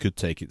study. You could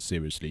take it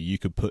seriously. You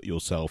could put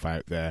yourself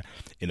out there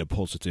in a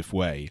positive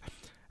way.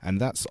 And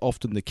that's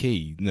often the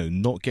key,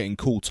 not getting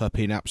caught up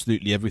in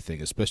absolutely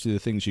everything, especially the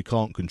things you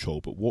can't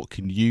control. But what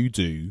can you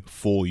do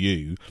for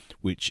you,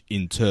 which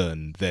in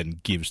turn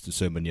then gives to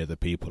so many other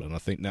people? And I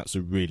think that's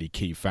a really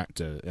key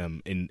factor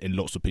in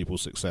lots of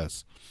people's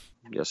success.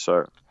 Yes,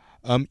 sir.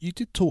 You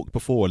did talk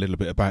before a little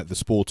bit about the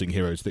sporting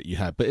heroes that you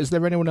had, but is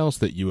there anyone else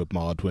that you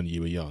admired when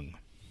you were young?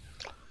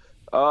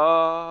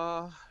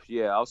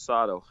 Yeah,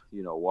 outside of,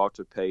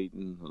 Walter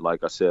Payton,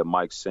 like I said,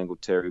 Mike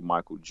Singletary,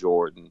 Michael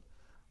Jordan,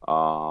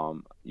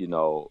 um, you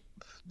know,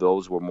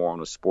 those were more on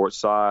the sports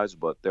sides,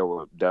 but there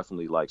were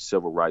definitely like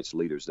civil rights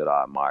leaders that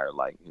I admire,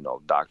 like,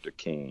 Dr.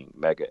 King,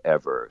 Medgar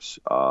Evers,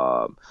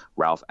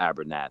 Ralph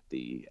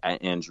Abernathy,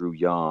 Andrew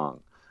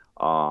Young,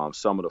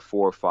 some of the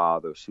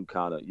forefathers who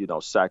kind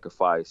of,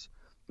 sacrificed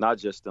not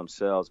just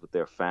themselves, but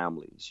their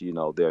families,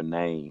 their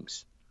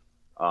names,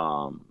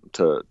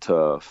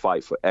 to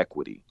fight for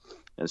equity.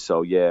 And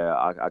so, yeah,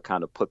 I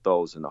kind of put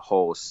those in a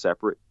whole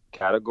separate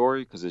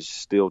category because it's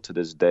still to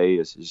this day,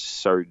 it's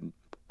certain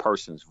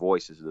person's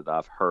voices that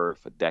I've heard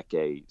for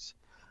decades,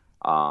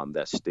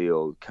 that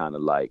still kind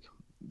of like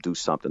do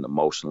something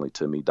emotionally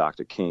to me.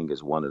 Dr. King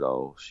is one of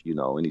those.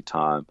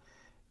 Anytime,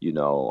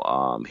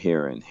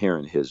 hearing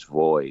his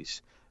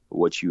voice,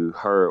 what you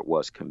heard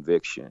was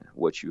conviction.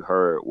 What you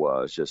heard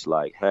was just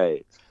like,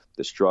 hey,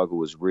 the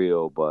struggle is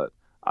real, but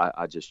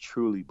I just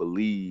truly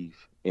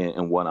believe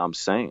in what I'm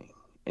saying.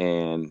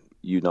 And,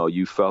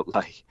 you felt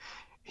like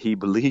he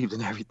believed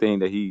in everything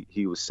that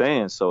he was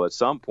saying. So at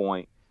some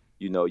point,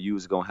 you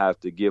was going to have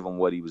to give him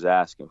what he was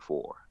asking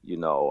for.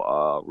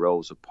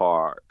 Rosa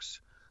Parks,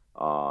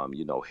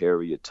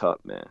 Harriet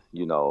Tubman,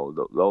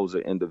 those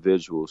are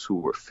individuals who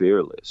were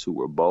fearless, who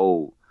were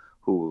bold,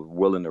 who were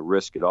willing to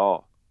risk it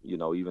all,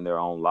 even their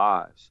own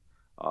lives,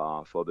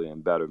 for the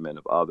betterment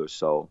of others.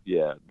 So,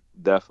 yeah,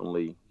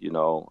 definitely,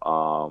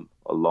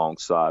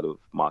 alongside of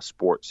my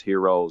sports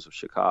heroes of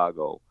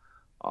Chicago,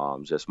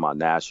 just my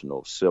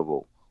national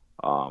civil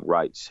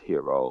rights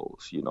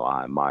heroes,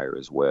 I admire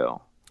as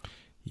well.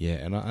 Yeah,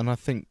 and I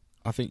think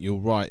you're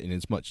right in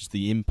as much as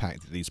the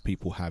impact that these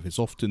people have is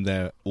often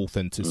their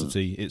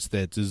authenticity. It's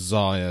their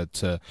desire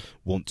to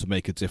want to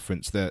make a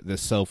difference, their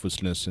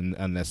selflessness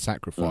and their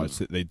sacrifice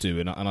that they do.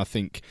 And I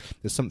think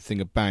there's something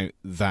about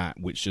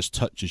that which just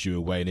touches you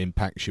away and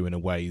impacts you in a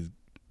way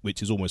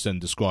which is almost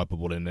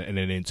indescribable in an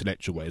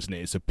intellectual way, isn't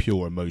it? It's a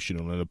pure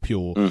emotional and a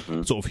pure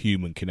sort of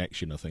human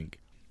connection, I think.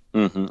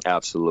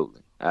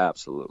 Absolutely.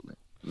 Absolutely.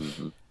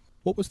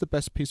 What was the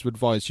best piece of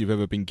advice you've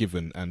ever been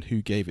given, and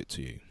who gave it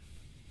to you?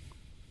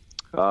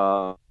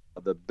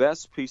 The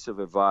best piece of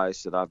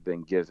advice that I've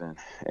been given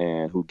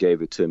and who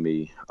gave it to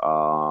me,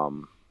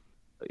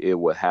 it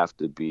would have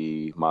to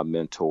be my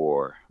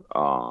mentor,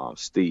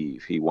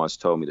 Steve. He once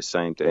told me the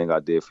same thing I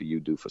did for you,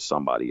 do for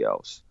somebody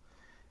else.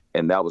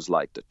 And that was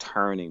like the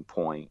turning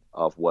point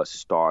of what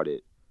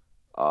started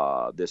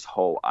this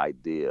whole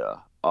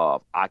idea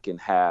of I can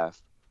have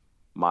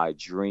my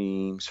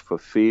dreams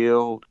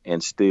fulfilled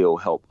and still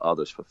help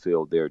others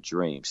fulfill their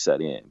dreams set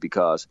in.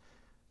 Because,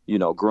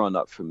 growing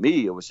up for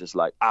me, it was just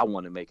like, I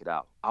want to make it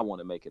out. I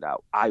want to make it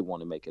out. I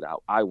want to make it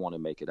out. I want to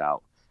make it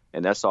out.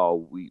 And that's all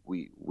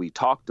we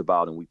talked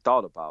about and we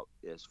thought about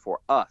is for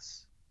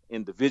us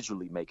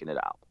individually making it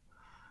out.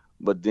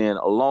 But then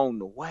along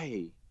the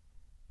way,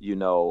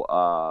 when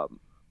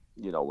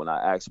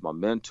I asked my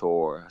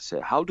mentor, I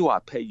said, how do I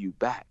pay you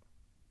back?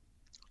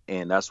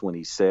 And that's when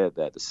he said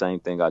that the same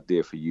thing I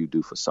did for you,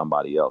 do for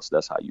somebody else.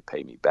 That's how you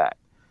pay me back.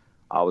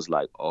 I was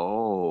like,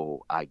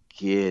 oh, I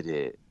get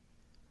it.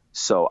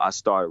 So I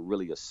started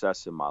really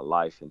assessing my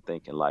life and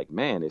thinking like,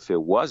 man, if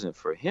it wasn't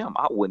for him,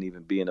 I wouldn't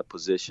even be in a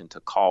position to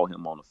call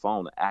him on the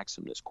phone and ask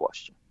him this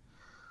question.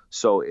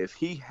 So if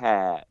he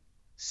had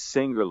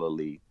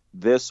singularly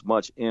this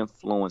much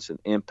influence and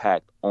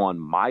impact on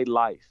my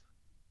life,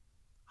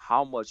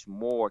 how much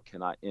more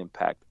can I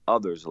impact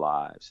others'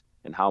 lives?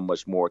 And how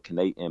much more can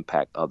they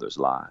impact others'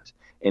 lives?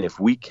 And if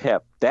we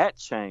kept that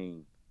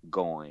chain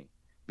going,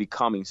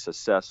 becoming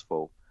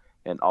successful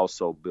and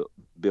also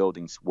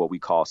building what we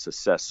call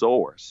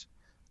successors,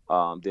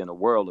 then the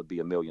world would be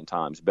a million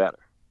times better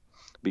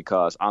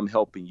because I'm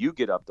helping you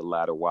get up the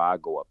ladder while I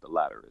go up the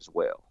ladder as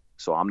well.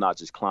 So I'm not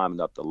just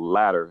climbing up the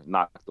ladder,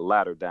 knock the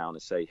ladder down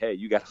and say, hey,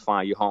 you got to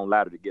find your own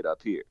ladder to get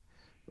up here.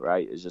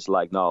 Right. It's just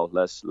like, no,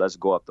 let's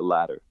go up the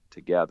ladder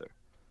together.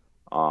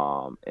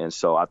 And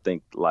so I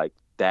think like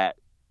that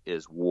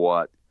is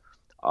what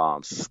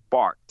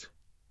sparked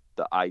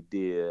the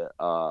idea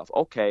of,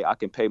 okay, I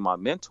can pay my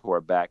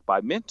mentor back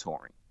by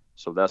mentoring.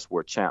 So that's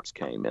where Champs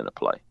came into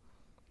play.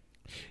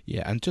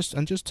 Yeah, and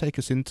just take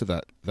us into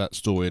that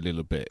story a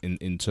little bit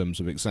in terms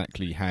of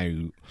exactly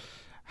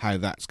how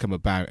that's come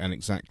about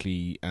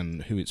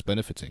and who it's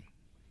benefiting.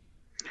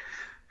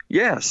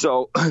 Yeah,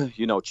 so,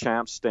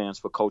 Champs stands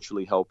for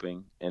culturally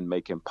helping and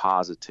making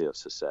positive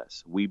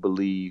success. We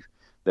believe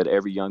that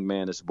every young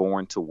man is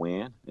born to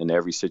win in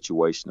every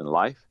situation in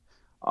life.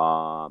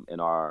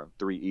 And our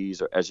 3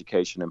 E's are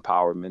education,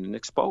 empowerment, and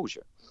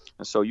exposure.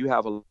 And so you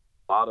have a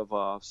lot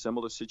of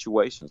similar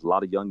situations, a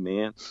lot of young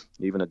men,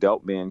 even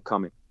adult men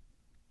coming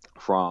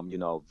from,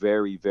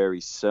 very,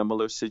 very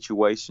similar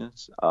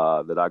situations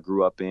that I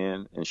grew up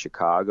in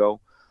Chicago.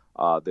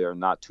 There are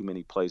not too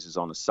many places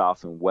on the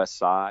South and West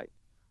Side,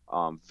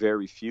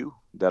 very few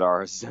that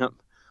are exempt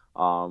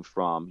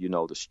from,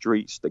 the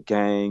streets, the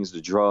gangs,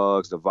 the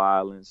drugs, the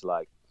violence.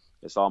 Like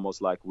It's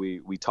almost like we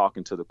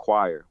talking to the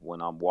choir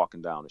when I'm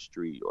walking down the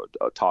street,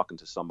 or talking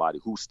to somebody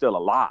who's still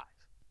alive.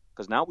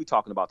 Because now we're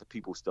talking about the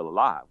people still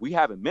alive. We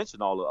haven't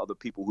mentioned all the other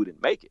people who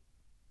didn't make it,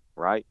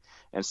 right?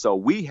 And so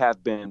we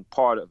have been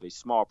part of a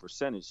small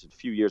percentage. A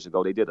few years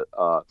ago, they did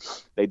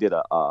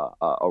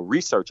a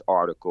research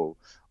article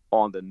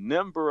on the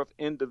number of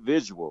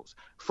individuals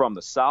from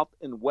the south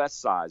and west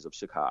sides of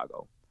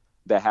Chicago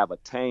that have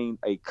attained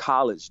a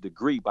college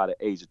degree by the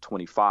age of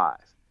 25,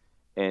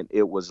 and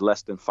it was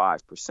less than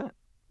 5%.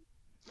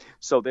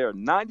 So there are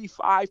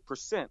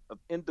 95% of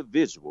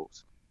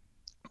individuals,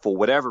 for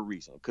whatever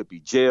reason. It could be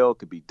jail, it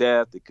could be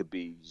death, it could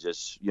be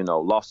just,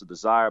 loss of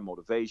desire,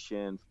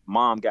 motivation,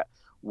 mom got,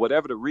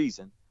 whatever the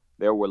reason,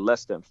 there were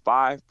less than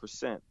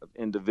 5% of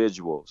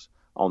individuals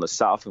on the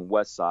south and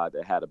west side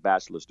that had a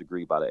bachelor's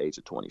degree by the age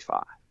of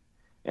 25.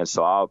 And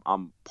so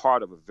I'm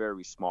part of a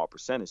very small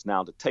percentage.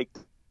 Now, to take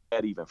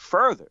that even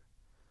further,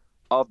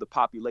 of the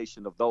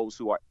population of those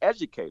who are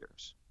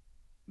educators,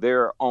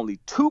 there are only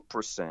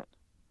 2%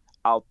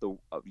 out the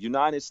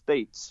United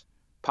States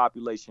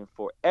population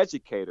for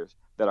educators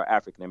that are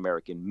African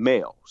American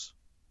males.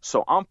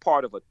 So I'm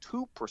part of a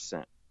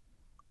 2%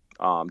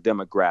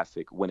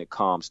 demographic when it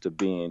comes to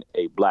being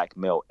a black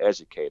male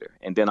educator.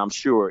 And then I'm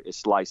sure it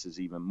slices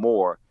even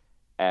more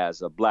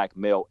as a black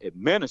male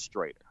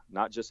administrator,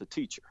 not just a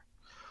teacher.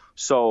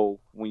 So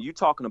when you're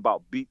talking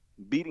about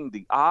beating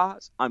the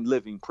odds, I'm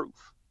living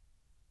proof.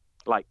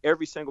 Like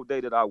every single day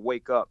that I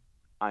wake up,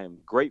 I am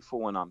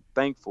grateful and I'm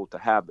thankful to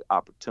have the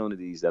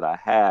opportunities that I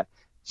had,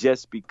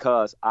 just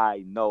because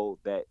I know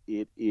that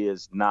it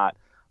is not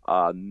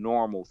a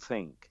normal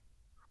thing.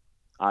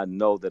 I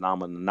know that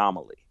I'm an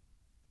anomaly.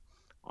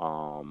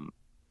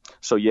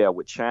 So yeah,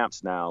 with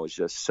Champs now, it's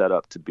just set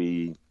up to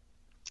be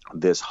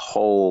this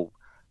whole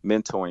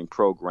mentoring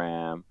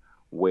program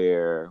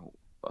where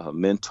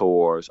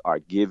mentors are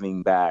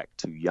giving back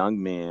to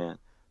young men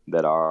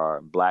that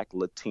are Black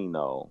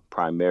Latino,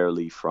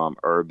 primarily from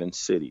urban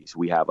cities.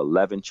 We have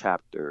 11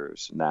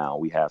 chapters now.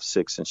 We have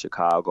 6 in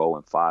Chicago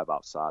and 5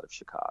 outside of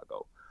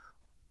Chicago.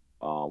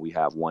 We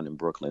have 1 in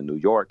Brooklyn, New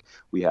York.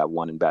 We have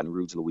 1 in Baton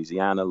Rouge,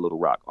 Louisiana, Little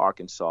Rock,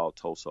 Arkansas,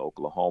 Tulsa,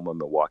 Oklahoma,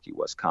 Milwaukee,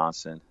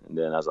 Wisconsin. And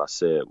then, as I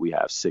said, we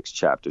have 6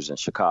 chapters in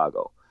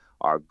Chicago.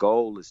 Our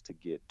goal is to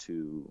get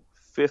to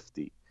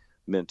 50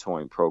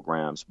 mentoring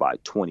programs by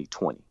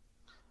 2020.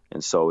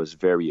 And so it's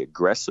very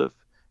aggressive.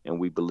 And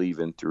we believe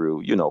in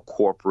through,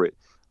 corporate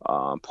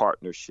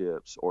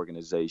partnerships,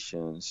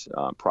 organizations,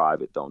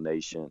 private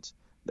donations,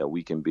 that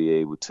we can be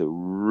able to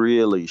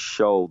really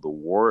show the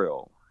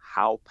world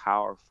how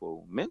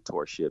powerful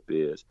mentorship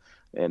is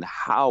and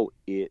how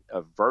it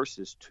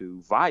averses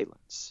to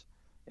violence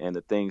and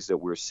the things that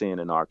we're seeing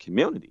in our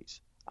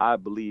communities. I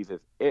believe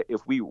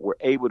if we were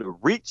able to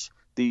reach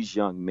these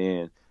young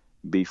men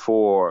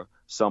before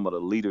some of the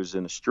leaders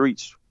in the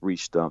streets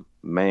reached them,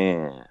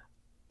 man,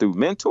 through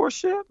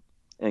mentorship,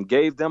 and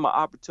gave them an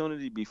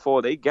opportunity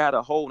before they got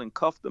a hold and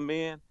cuffed them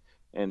in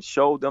and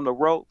showed them the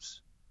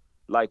ropes,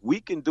 like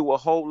we can do a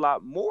whole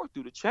lot more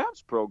through the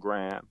Champs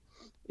program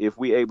if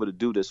we're able to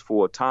do this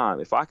full time.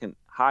 If I can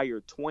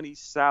hire 20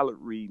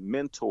 salary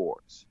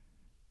mentors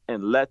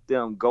and let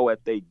them go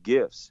at their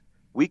gifts,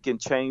 we can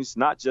change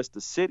not just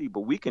the city,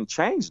 but we can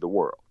change the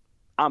world.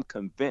 I'm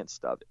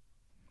convinced of it.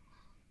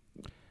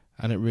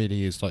 And it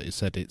really is, like you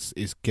said,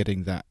 it's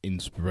getting that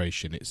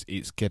inspiration.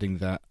 It's getting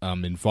that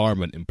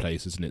environment in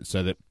place, isn't it?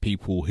 So that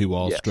people who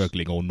are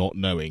struggling or not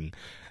knowing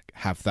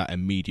have that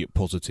immediate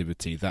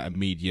positivity, that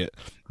immediate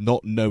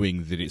not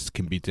knowing that it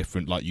can be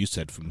different, like you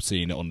said, from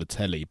seeing it on the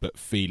telly, but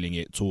feeling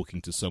it, talking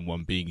to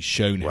someone, being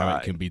shown how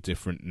it can be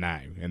different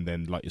now. And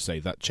then, like you say,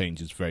 that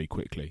changes very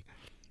quickly.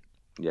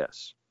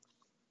 Yes,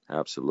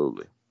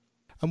 absolutely.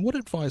 And what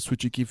advice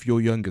would you give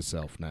your younger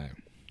self now?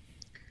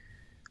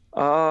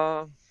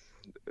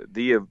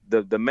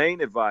 The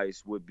main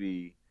advice would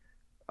be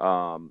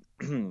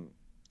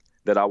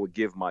that I would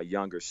give my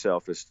younger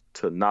self is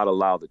to not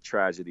allow the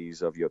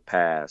tragedies of your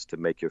past to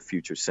make your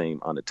future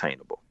seem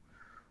unattainable.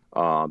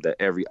 That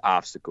every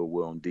obstacle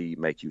will indeed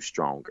make you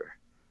stronger.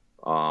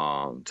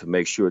 To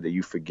make sure that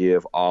you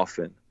forgive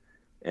often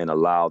and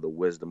allow the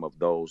wisdom of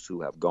those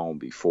who have gone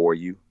before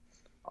you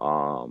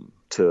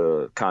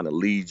to kind of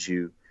lead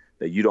you,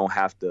 that you don't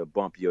have to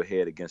bump your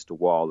head against the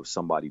wall if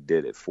somebody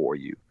did it for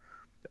you.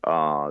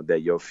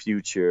 That your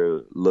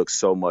future looks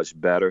so much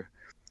better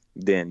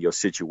than your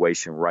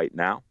situation right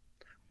now.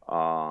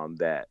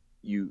 That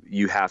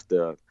you have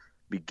to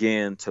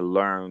begin to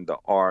learn the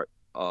art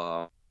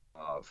of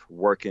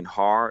working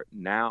hard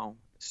now,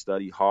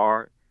 study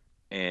hard,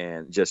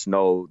 and just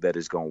know that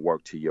it's going to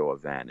work to your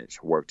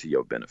advantage, work to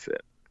your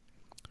benefit.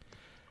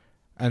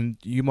 And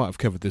you might have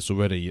covered this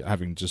already,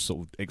 having just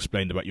sort of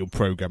explained about your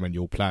program and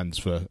your plans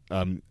for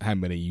how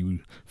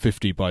many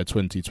 50 by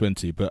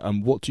 2020. But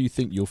what do you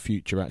think your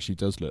future actually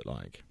does look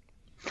like?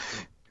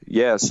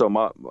 Yeah, so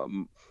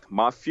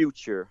my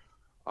future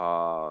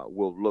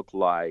will look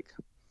like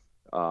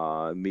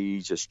me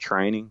just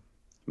training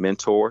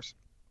mentors,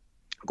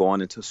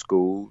 going into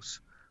schools,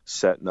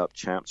 setting up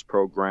Champs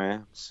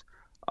programs,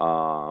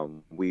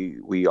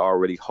 We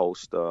already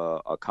host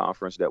a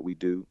conference that we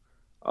do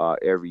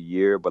every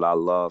year, but I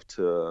love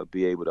to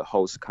be able to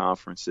host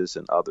conferences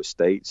in other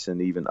states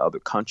and even other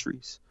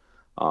countries.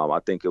 I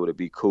think it would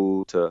be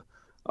cool to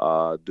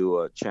do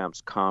a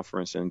champs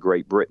conference in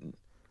Great Britain,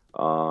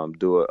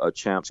 do a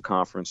champs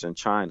conference in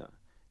China,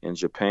 in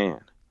Japan,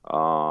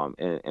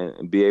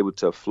 and be able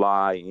to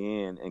fly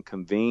in and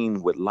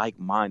convene with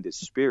like-minded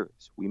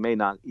spirits. We may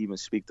not even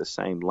speak the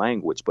same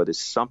language, but it's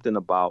something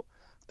about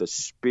the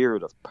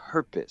spirit of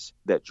purpose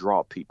that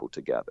draw people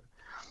together.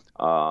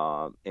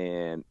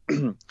 And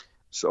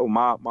so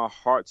my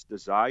heart's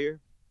desire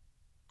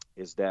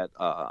is that,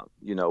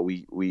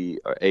 we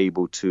are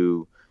able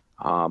to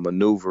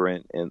maneuver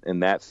in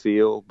that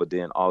field, but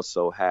then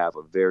also have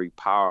a very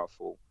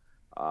powerful,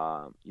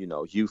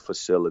 youth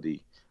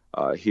facility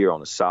here on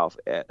the south,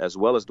 as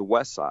well as the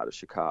west side of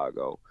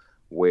Chicago,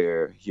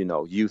 where,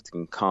 youth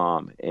can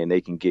come and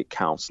they can get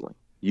counseling.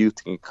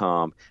 Youth can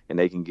come and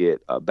they can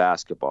get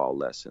basketball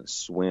lessons,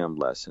 swim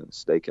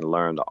lessons. They can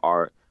learn the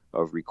art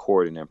of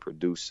recording and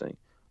producing.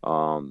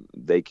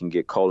 They can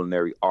get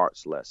culinary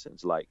arts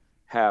lessons, like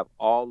have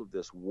all of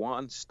this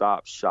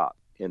one-stop shop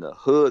in the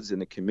hoods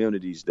and the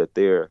communities that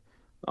they're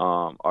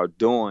are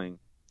doing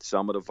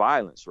some of the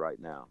violence right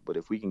now. But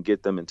if we can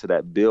get them into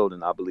that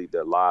building, I believe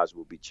their lives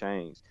will be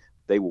changed.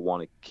 They will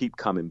want to keep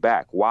coming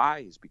back. Why?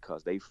 Is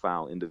because they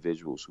found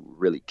individuals who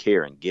really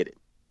care and get it.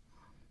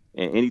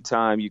 And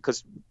anytime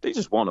because they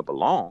just want to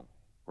belong,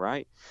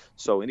 right?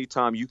 So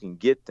anytime you can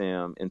get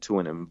them into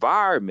an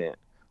environment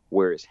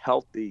where it's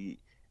healthy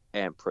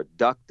and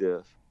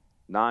productive,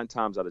 9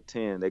 times out of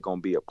 10, they're going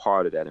to be a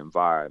part of that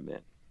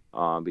environment.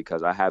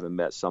 Because I haven't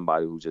met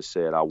somebody who just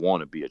said, I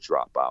want to be a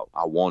dropout.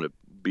 I want to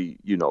be,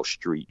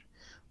 street.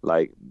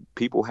 Like,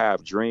 people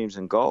have dreams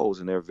and goals,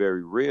 and they're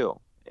very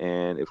real.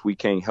 And if we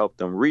can't help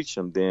them reach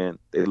them, then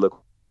they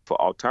look for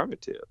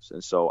alternatives.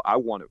 And so I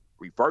want to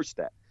reverse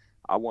that.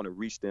 I want to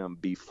reach them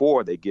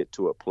before they get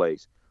to a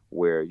place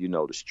where,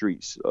 the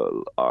streets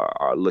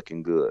are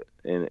looking good.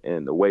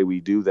 And the way we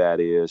do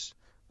that is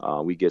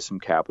we get some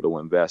capital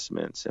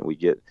investments, and we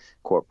get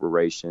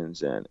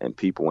corporations and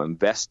people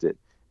invested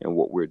in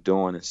what we're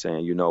doing and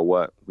saying, you know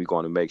what, we're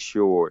going to make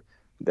sure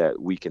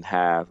that we can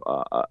have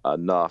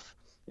enough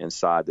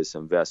inside this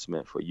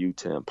investment for you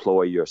to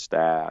employ your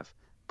staff,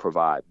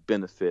 provide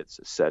benefits,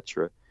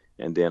 etc.,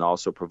 and then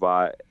also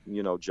provide,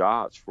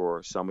 jobs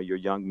for some of your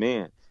young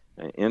men,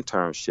 and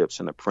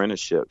internships and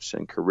apprenticeships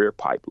and career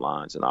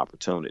pipelines and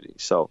opportunities.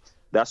 So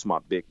that's my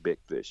big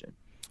vision.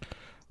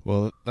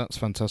 Well, that's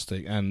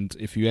fantastic. And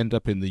if you end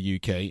up in the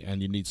UK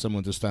and you need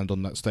someone to stand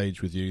on that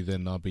stage with you,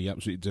 then I'll be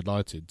absolutely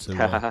delighted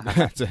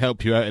to to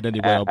help you out in any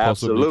way I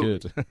possibly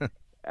could.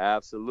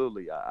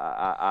 Absolutely.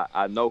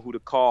 I know who to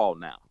call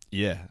now.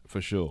 Yeah,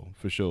 for sure.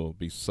 It'd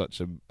be such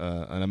an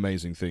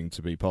amazing thing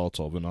to be part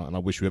of, and I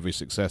wish you every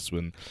success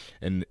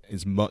in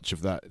as much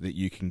of that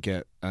you can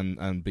get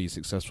and be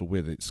successful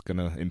with. It's going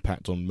to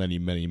impact on many,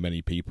 many,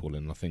 many people,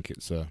 and I think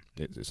it's a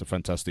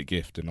fantastic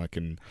gift, and I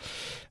can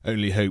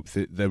only hope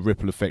that the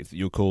ripple effect that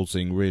you're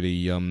causing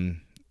really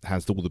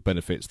has all the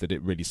benefits that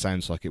it really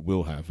sounds like it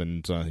will have,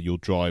 and your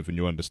drive and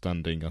your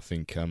understanding, I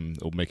think,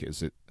 will make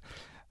it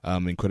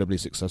incredibly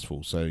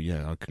successful. So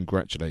yeah, I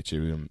congratulate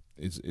you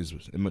as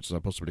much as I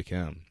possibly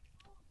can.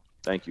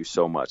 Thank you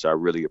so much. I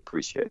really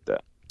appreciate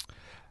that.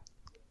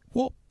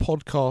 What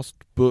podcast,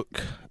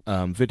 book,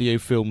 video,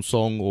 film,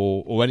 song,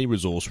 or any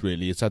resource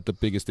really has had the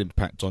biggest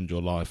impact on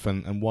your life,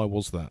 and why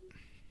was that?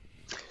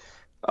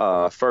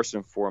 First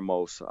and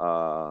foremost,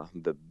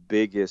 the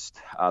biggest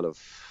out of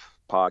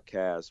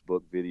podcast,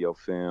 book, video,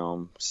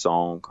 film,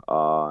 song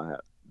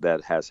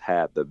that has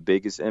had the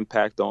biggest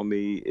impact on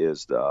me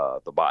is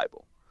the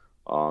Bible.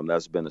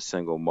 That's been the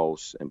single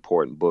most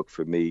important book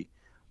for me.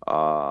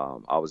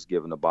 I was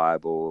given the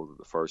Bible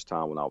the first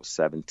time when I was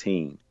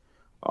 17,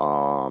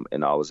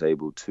 and I was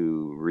able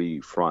to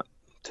read front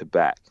to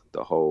back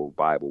the whole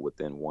Bible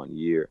within 1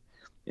 year.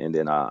 And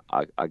then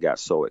I got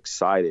so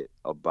excited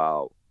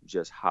about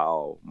just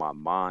how my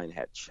mind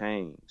had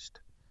changed.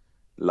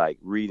 Like,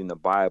 reading the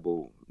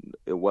Bible,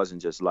 it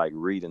wasn't just like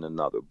reading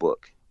another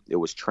book. It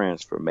was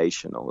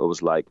transformational. It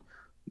was like,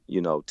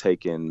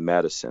 taking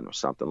medicine or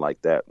something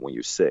like that when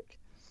you're sick.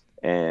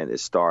 And it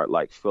started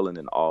like filling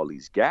in all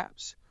these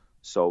gaps.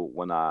 So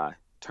when I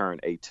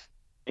turned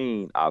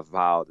 18, I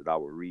vowed that I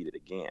would read it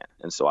again.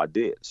 And so I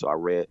did. So I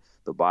read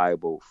the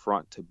Bible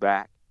front to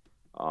back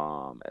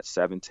at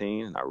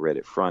 17, and I read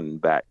it front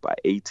and back by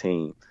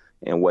 18.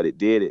 And what it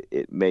did,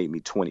 it made me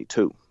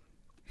 22.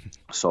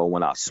 So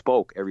when I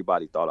spoke,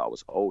 everybody thought I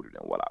was older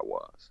than what I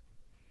was.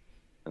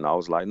 And I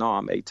was like, no,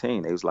 I'm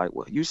 18. They was like,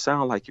 well, you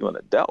sound like you're an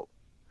adult.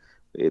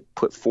 It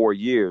put 4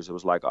 years. It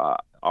was like I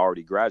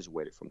already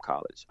graduated from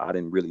college. I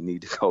didn't really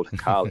need to go to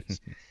college.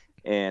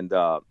 And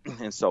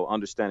so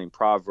understanding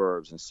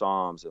Proverbs and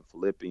Psalms and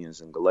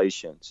Philippians and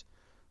Galatians,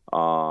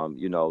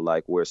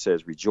 like where it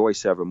says,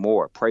 rejoice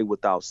evermore, pray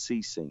without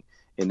ceasing,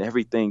 in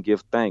everything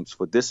give thanks,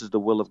 for this is the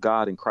will of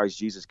God in Christ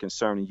Jesus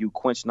concerning you.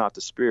 Quench not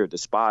the spirit,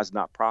 despise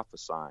not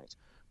prophesying,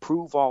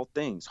 Prove all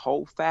things,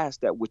 hold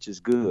fast that which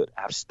is good,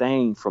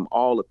 abstain from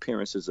all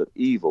appearances of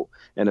evil,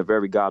 and the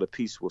very God of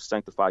peace will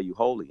sanctify you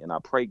wholly. And I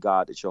pray,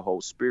 God, that your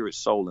whole spirit,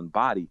 soul, and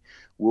body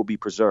will be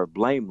preserved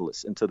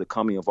blameless until the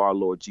coming of our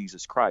Lord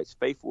Jesus Christ.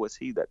 Faithful is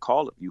he that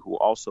calleth you, who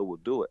also will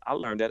do it. I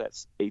learned that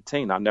at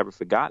 18. I never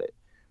forgot it,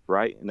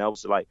 right? And that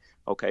was like,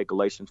 okay,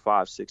 Galatians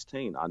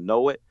 5:16. I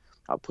know it.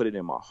 I put it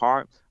in my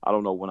heart. I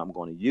don't know when I'm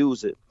going to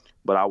use it,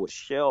 but I would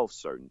shelve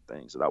certain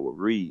things that I would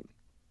read.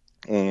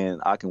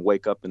 And I can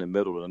wake up in the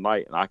middle of the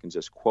night and I can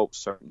just quote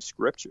certain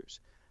scriptures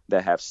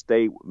that have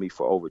stayed with me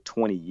for over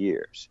 20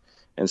 years.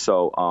 And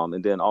so,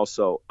 and then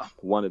also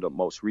one of the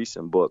most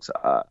recent books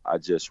I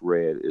just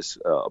read is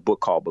a book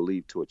called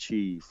Believe to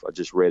Achieve. I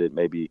just read it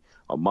maybe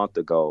a month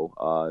ago.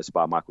 It's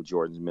by Michael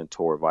Jordan's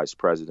mentor, Vice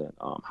President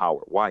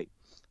Howard White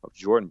of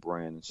Jordan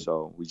Brand. And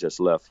so we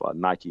just left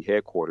Nike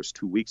headquarters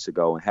 2 weeks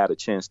ago and had a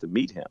chance to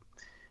meet him.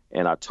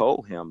 And I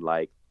told him,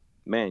 like,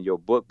 man, your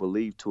book,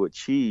 Believe to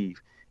Achieve,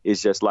 is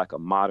just like a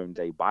modern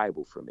day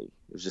Bible for me.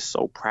 It was just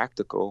so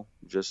practical,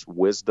 just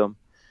wisdom,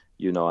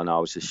 and I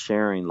was just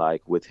sharing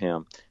like with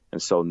him.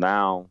 And so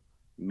now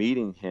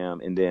meeting him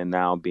and then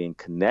now being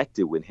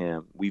connected with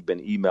him, we've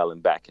been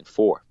emailing back and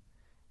forth.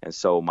 And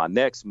so my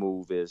next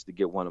move is to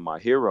get one of my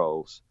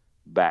heroes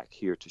back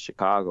here to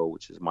Chicago,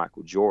 which is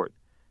Michael Jordan.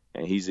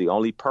 And he's the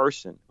only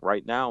person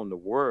right now in the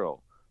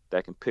world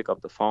that can pick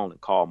up the phone and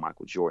call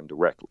Michael Jordan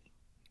directly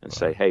and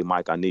say, hey,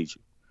 Mike, I need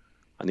you.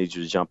 I need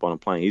you to jump on a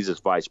plane. He's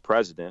just vice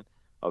president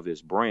of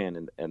his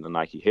brand and the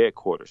Nike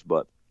headquarters,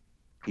 but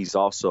he's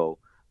also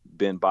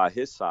been by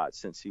his side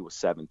since he was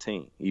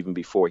 17, even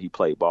before he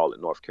played ball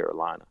at North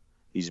Carolina.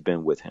 He's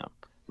been with him,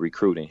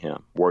 recruiting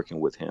him, working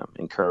with him,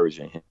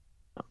 encouraging him,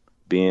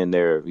 being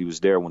there. He was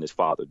there when his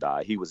father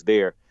died. He was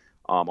there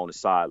on the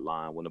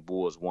sideline when the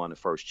Bulls won the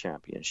first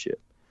championship.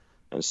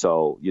 And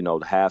so, to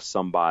have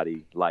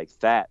somebody like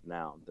that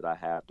now that I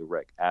have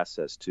direct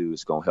access to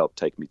is going to help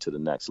take me to the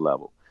next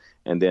level.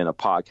 And then a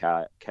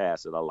podcast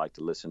that I like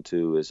to listen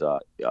to is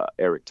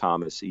Eric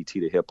Thomas, E.T.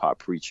 the Hip Hop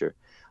Preacher.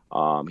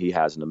 He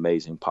has an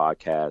amazing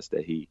podcast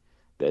that he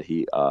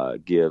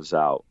gives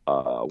out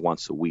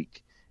once a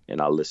week,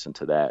 and I listen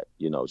to that,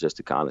 just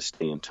to kind of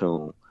stay in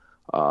tune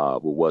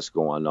with what's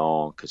going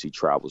on, because he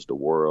travels the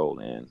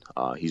world, and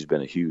he's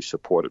been a huge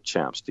supporter of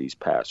Champs these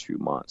past few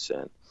months.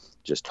 And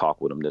just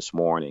talked with him this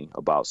morning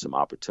about some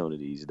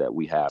opportunities that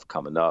we have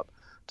coming up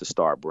to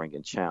start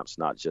bringing Champs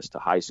not just to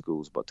high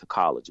schools but to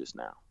colleges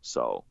now.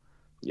 So,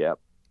 yep.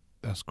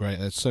 That's great.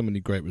 There's so many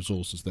great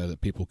resources there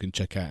that people can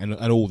check out, and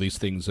all these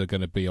things are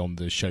going to be on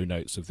the show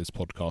notes of this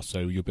podcast, so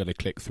you'll be able to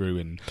click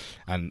through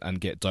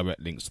and get direct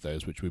links to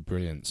those, which would be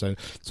brilliant. So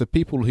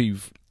people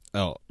who've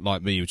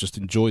like me, who just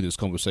enjoy this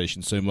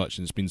conversation so much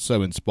and it's been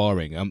so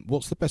inspiring,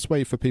 what's the best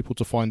way for people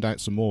to find out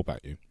some more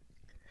about you?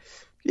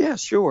 Yeah,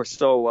 sure.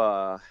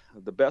 So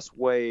the best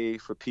way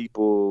for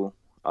people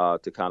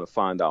to kind of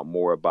find out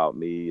more about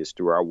me is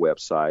through our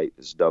website.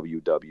 It's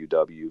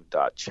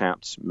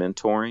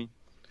www.champsmentoring.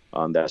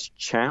 That's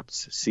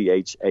Champs,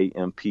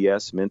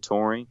 CHAMPS,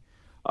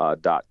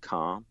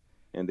 mentoring.com.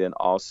 And then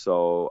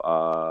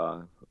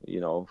also,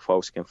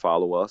 folks can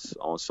follow us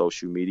on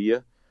social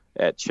media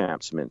at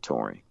Champs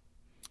Mentoring.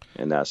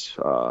 And that's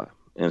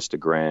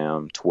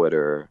Instagram,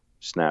 Twitter,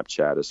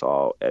 Snapchat. It's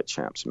all at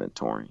Champs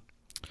Mentoring.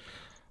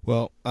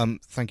 Well,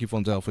 thank you,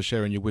 Vondell, for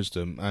sharing your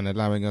wisdom and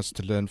allowing us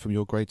to learn from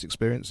your great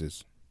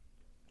experiences.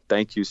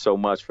 Thank you so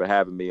much for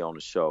having me on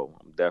the show.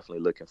 I'm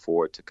definitely looking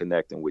forward to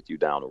connecting with you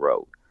down the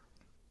road.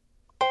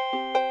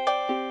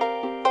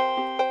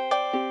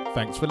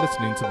 Thanks for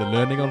listening to the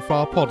Learning on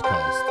Fire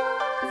podcast.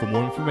 For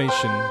more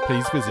information,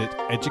 please visit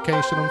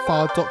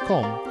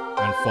educationonfire.com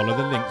and follow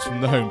the links from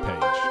the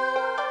homepage.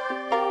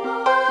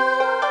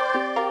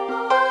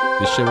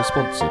 This show is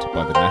sponsored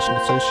by the National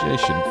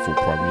Association for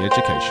Primary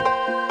Education.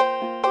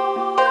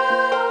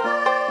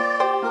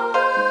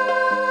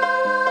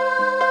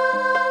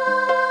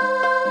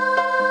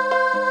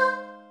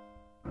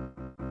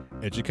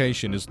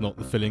 Education is not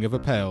the filling of a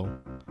pail,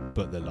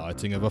 but the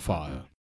lighting of a fire.